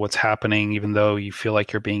what's happening, even though you feel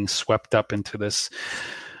like you're being swept up into this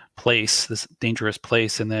dangerous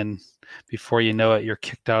place, and then before you know it, you're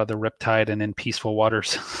kicked out of the riptide and in peaceful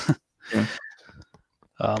waters.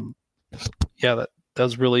 yeah. That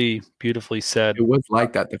was really beautifully said. It was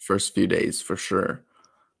like that the first few days, for sure.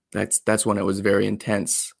 That's when it was very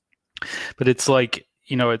intense. But it's like,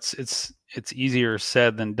 it's easier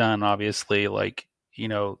said than done, obviously. Like,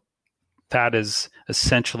 that is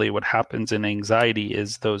essentially what happens in anxiety,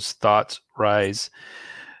 is those thoughts rise,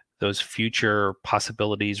 those future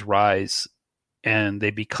possibilities rise, and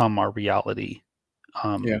they become our reality.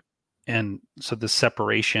 And so the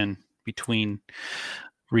separation between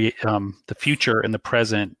the future and the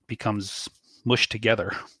present becomes mushed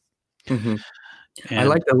together. Mm-hmm. I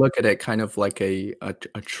like to look at it kind of like a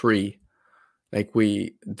tree. Like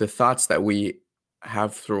the thoughts that we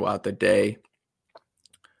have throughout the day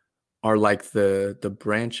are like the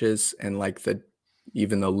branches and like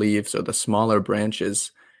even the leaves or the smaller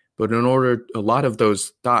branches. But a lot of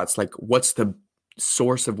those thoughts, like what's the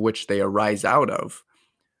source of which they arise out of?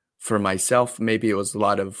 For myself, maybe it was a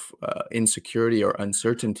lot of insecurity or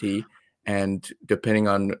uncertainty. And depending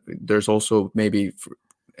on, there's also maybe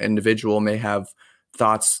individual may have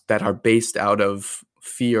thoughts that are based out of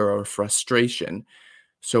fear or frustration.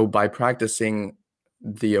 So by practicing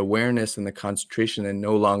the awareness and the concentration and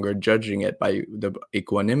no longer judging it by the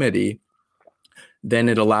equanimity, then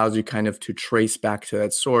it allows you kind of to trace back to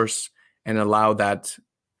that source and allow that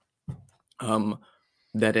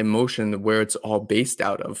that emotion where it's all based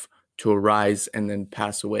out of to arise and then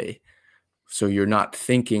pass away. So you're not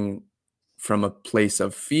thinking from a place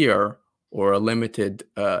of fear or a limited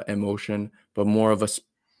emotion, but more of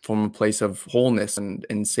from a place of wholeness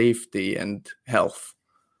and safety and health.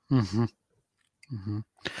 Mm-hmm. Mm-hmm.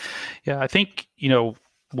 Yeah, I think,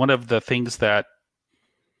 one of the things that,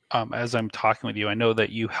 as I'm talking with you, I know that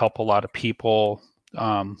you help a lot of people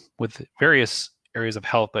with various areas of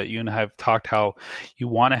health, but you and I have talked how you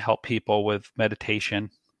want to help people with meditation,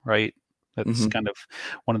 right? That's kind of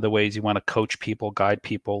one of the ways you want to coach people, guide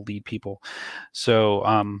people, lead people. So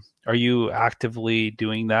are you actively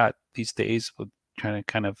doing that these days, with trying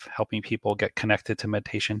to kind of helping people get connected to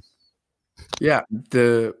meditation? Yeah,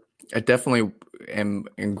 I definitely am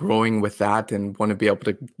growing with that and want to be able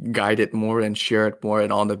to guide it more and share it more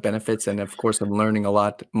and all the benefits. And of course, I'm learning a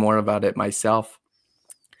lot more about it myself.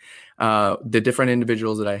 The different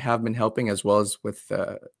individuals that I have been helping, as well as with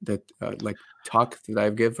the like talk that I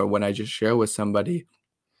give or when I just share with somebody,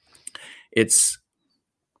 it's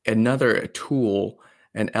another tool,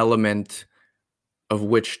 an element of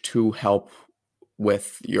which to help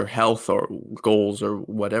with your health or goals or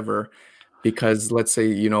whatever. Because let's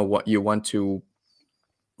say, what you want to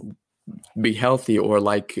be healthy, or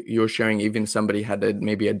like you're sharing, even somebody had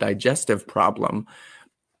maybe a digestive problem,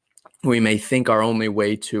 we may think our only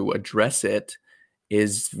way to address it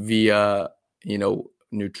is via,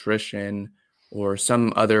 nutrition or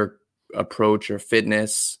some other approach or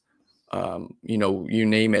fitness, you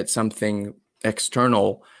name it, something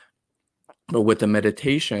external. But with the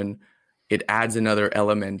meditation, it adds another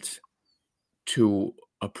element to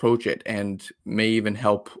approach it and may even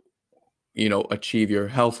help, achieve your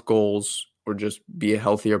health goals or just be a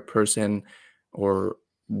healthier person or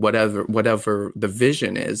whatever the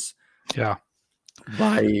vision is. Yeah.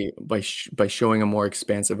 By showing a more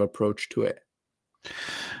expansive approach to it.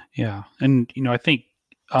 Yeah. And, I think,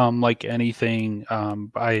 like anything,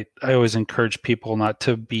 I always encourage people not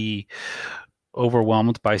to be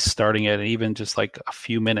overwhelmed by starting it. And even just like a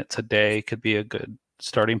few minutes a day could be a good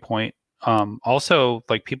starting point. Also,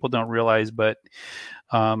 like, people don't realize, but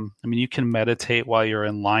you can meditate while you're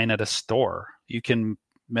in line at a store. You can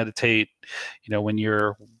meditate, when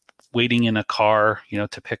you're waiting in a car,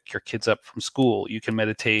 to pick your kids up from school. You can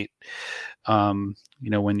meditate, when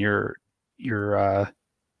you're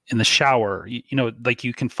in the shower. Like,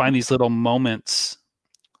 you can find these little moments.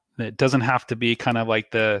 It doesn't have to be kind of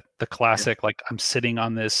like the classic, like I'm sitting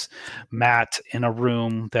on this mat in a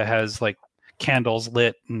room that has like candles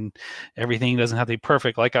lit and everything doesn't have to be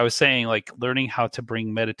perfect. Like I was saying, like learning how to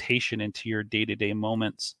bring meditation into your day-to-day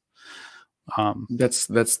moments. That's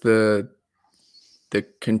the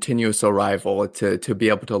continuous arrival to be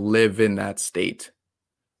able to live in that state.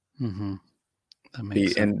 Mm-hmm. That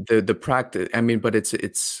makes sense. And the practice, I mean, but it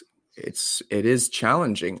is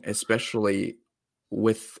challenging, especially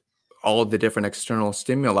with all the different external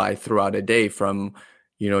stimuli throughout a day, from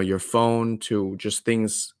your phone to just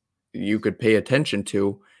things you could pay attention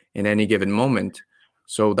to in any given moment.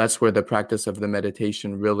 So that's where the practice of the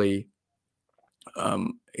meditation really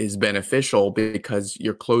is beneficial, because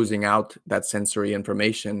you're closing out that sensory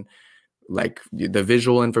information, like the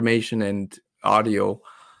visual information and audio,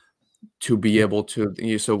 to be able to,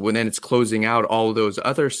 so when then it's closing out all those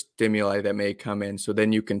other stimuli that may come in, so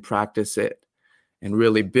then you can practice it and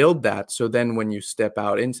really build that. So then when you step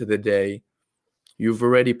out into the day, you've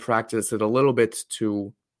already practiced it a little bit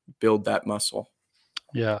to build that muscle.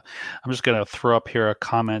 Yeah. I'm just going to throw up here a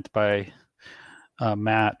comment by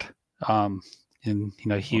Matt. And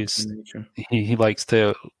he likes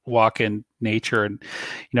to walk in nature, and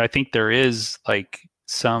I think there is like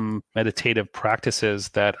some meditative practices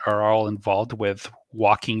that are all involved with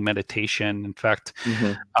walking meditation. In fact,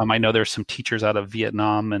 I know there's some teachers out of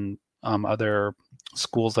Vietnam and other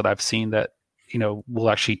schools that I've seen that will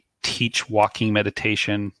actually teach walking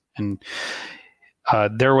meditation. And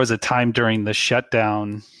there was a time during the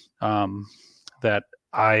shutdown that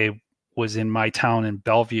I was in my town in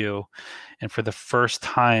Bellevue, and for the first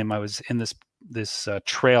time I was in this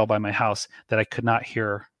trail by my house that I could not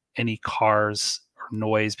hear any cars or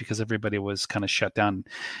noise because everybody was kind of shut down.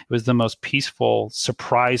 It was the most peaceful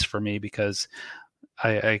surprise for me, because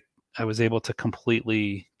I was able to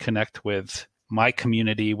completely connect with my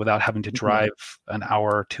community without having to drive an hour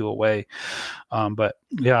or two away. But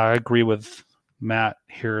yeah, I agree with Matt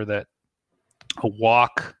here that a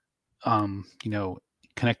walk,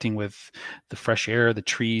 connecting with the fresh air, the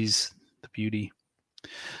trees, the beauty.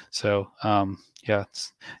 So yeah,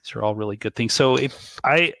 these are all really good things. So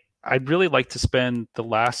I'd really like to spend the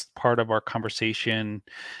last part of our conversation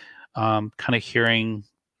kind of hearing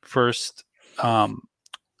first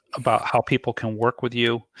about how people can work with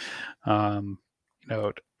you. As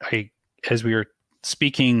we were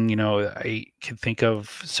speaking, I can think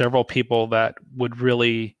of several people that would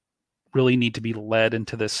really need to be led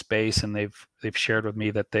into this space, and they've shared with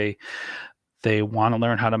me that they want to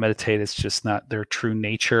learn how to meditate. It's just not their true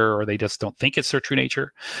nature, or they just don't think it's their true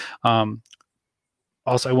nature.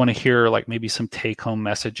 Also, I want to hear like maybe some take-home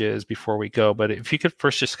messages before we go. But if you could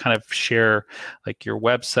first just kind of share like your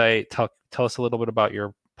website, tell us a little bit about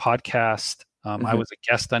your podcast. I was a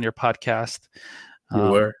guest on your podcast. You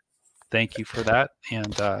were. Thank you for that.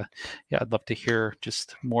 And yeah, I'd love to hear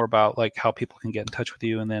just more about like how people can get in touch with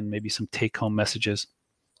you, and then maybe some take-home messages.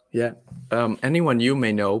 Yeah. Anyone you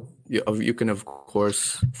may know, you can of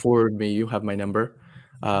course forward me. You have my number,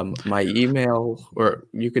 my email, or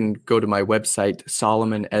you can go to my website,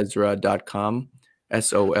 solomonezra.com,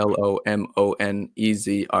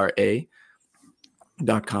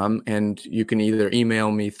 SOLOMONEZRA.com, and you can either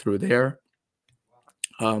email me through there,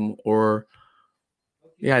 or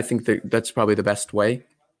yeah, I think that's probably the best way,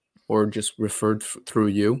 or just referred through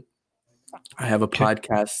you. I have a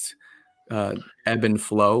podcast, Ebb and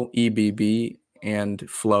Flow, EBB and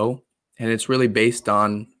Flow, and it's really based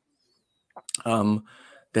on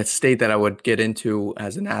that state that I would get into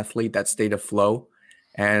as an athlete, that state of flow,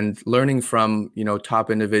 and learning from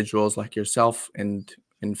top individuals like yourself, and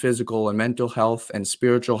in physical and mental health and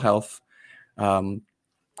spiritual health, to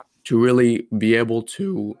really be able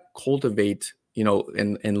to cultivate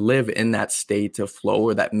and live in that state of flow,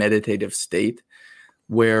 or that meditative state,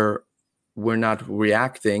 where we're not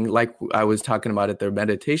reacting, like I was talking about at their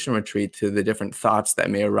meditation retreat, to the different thoughts that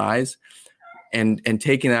may arise, and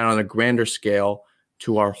taking that on a grander scale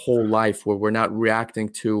to our whole life, where we're not reacting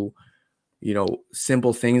to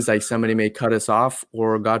simple things like somebody may cut us off,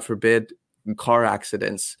 or God forbid, car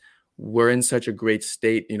accidents. We're in such a great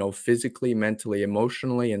state, physically, mentally,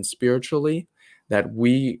 emotionally, and spiritually, that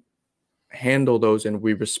we handle those and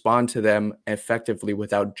we respond to them effectively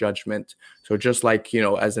without judgment. So just like,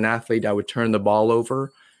 as an athlete, I would turn the ball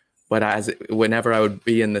over, but whenever I would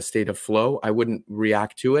be in the state of flow, I wouldn't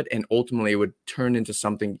react to it. And ultimately it would turn into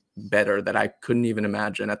something better that I couldn't even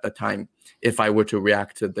imagine at the time, if I were to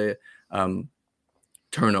react to the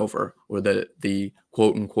turnover, or the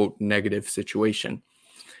quote unquote negative situation.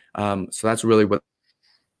 So that's really what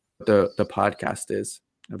the podcast is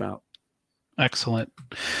about. Excellent.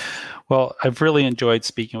 Well, I've really enjoyed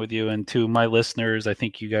speaking with you, and to my listeners, I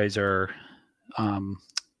think you guys are,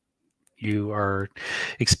 you are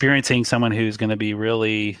experiencing someone who's going to be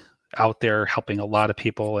really out there helping a lot of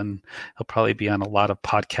people, and he'll probably be on a lot of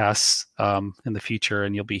podcasts in the future,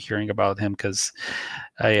 and you'll be hearing about him because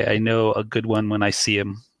I know a good one when I see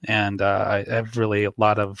him, and I have really a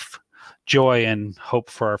lot of joy and hope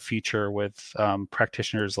for our future with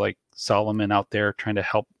practitioners like Solomon out there trying to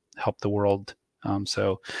help the world.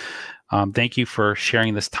 So thank you for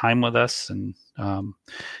sharing this time with us, and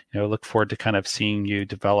look forward to kind of seeing you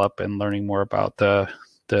develop and learning more about the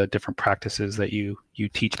different practices that you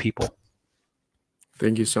teach people.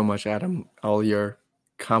 Thank you so much, Adam. All your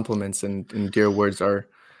compliments and dear words are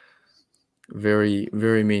very,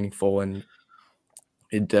 very meaningful, and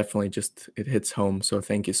it definitely it hits home. So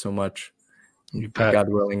thank you so much. You bet. God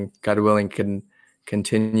willing can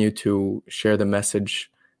continue to share the message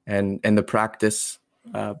and the practice,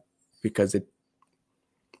 because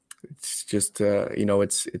it's just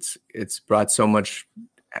it's brought so much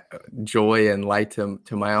joy and light to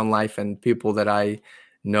my own life and people that I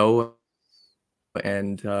know,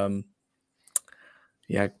 and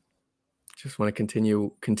just want to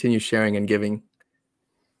continue sharing and giving.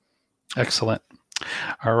 Excellent.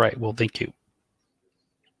 All right. Well, thank you.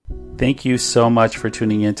 Thank you so much for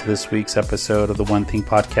tuning in to this week's episode of the One Thing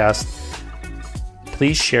Podcast.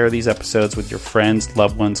 Please share these episodes with your friends,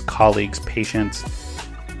 loved ones, colleagues, patients,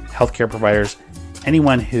 healthcare providers,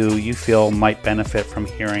 anyone who you feel might benefit from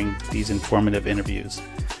hearing these informative interviews.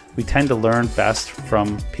 We tend to learn best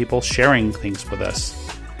from people sharing things with us.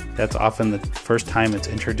 That's often the first time it's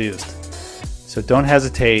introduced. So don't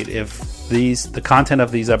hesitate if the content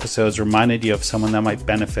of these episodes reminded you of someone that might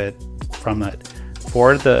benefit from it.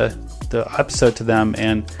 Forward the episode to them,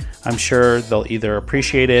 and I'm sure they'll either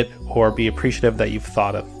appreciate it or be appreciative that you've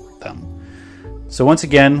thought of them. So once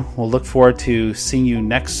again, we'll look forward to seeing you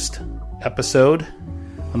next episode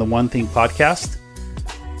on the One Thing Podcast.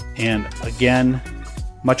 And again,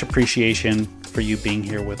 much appreciation for you being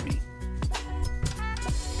here with me.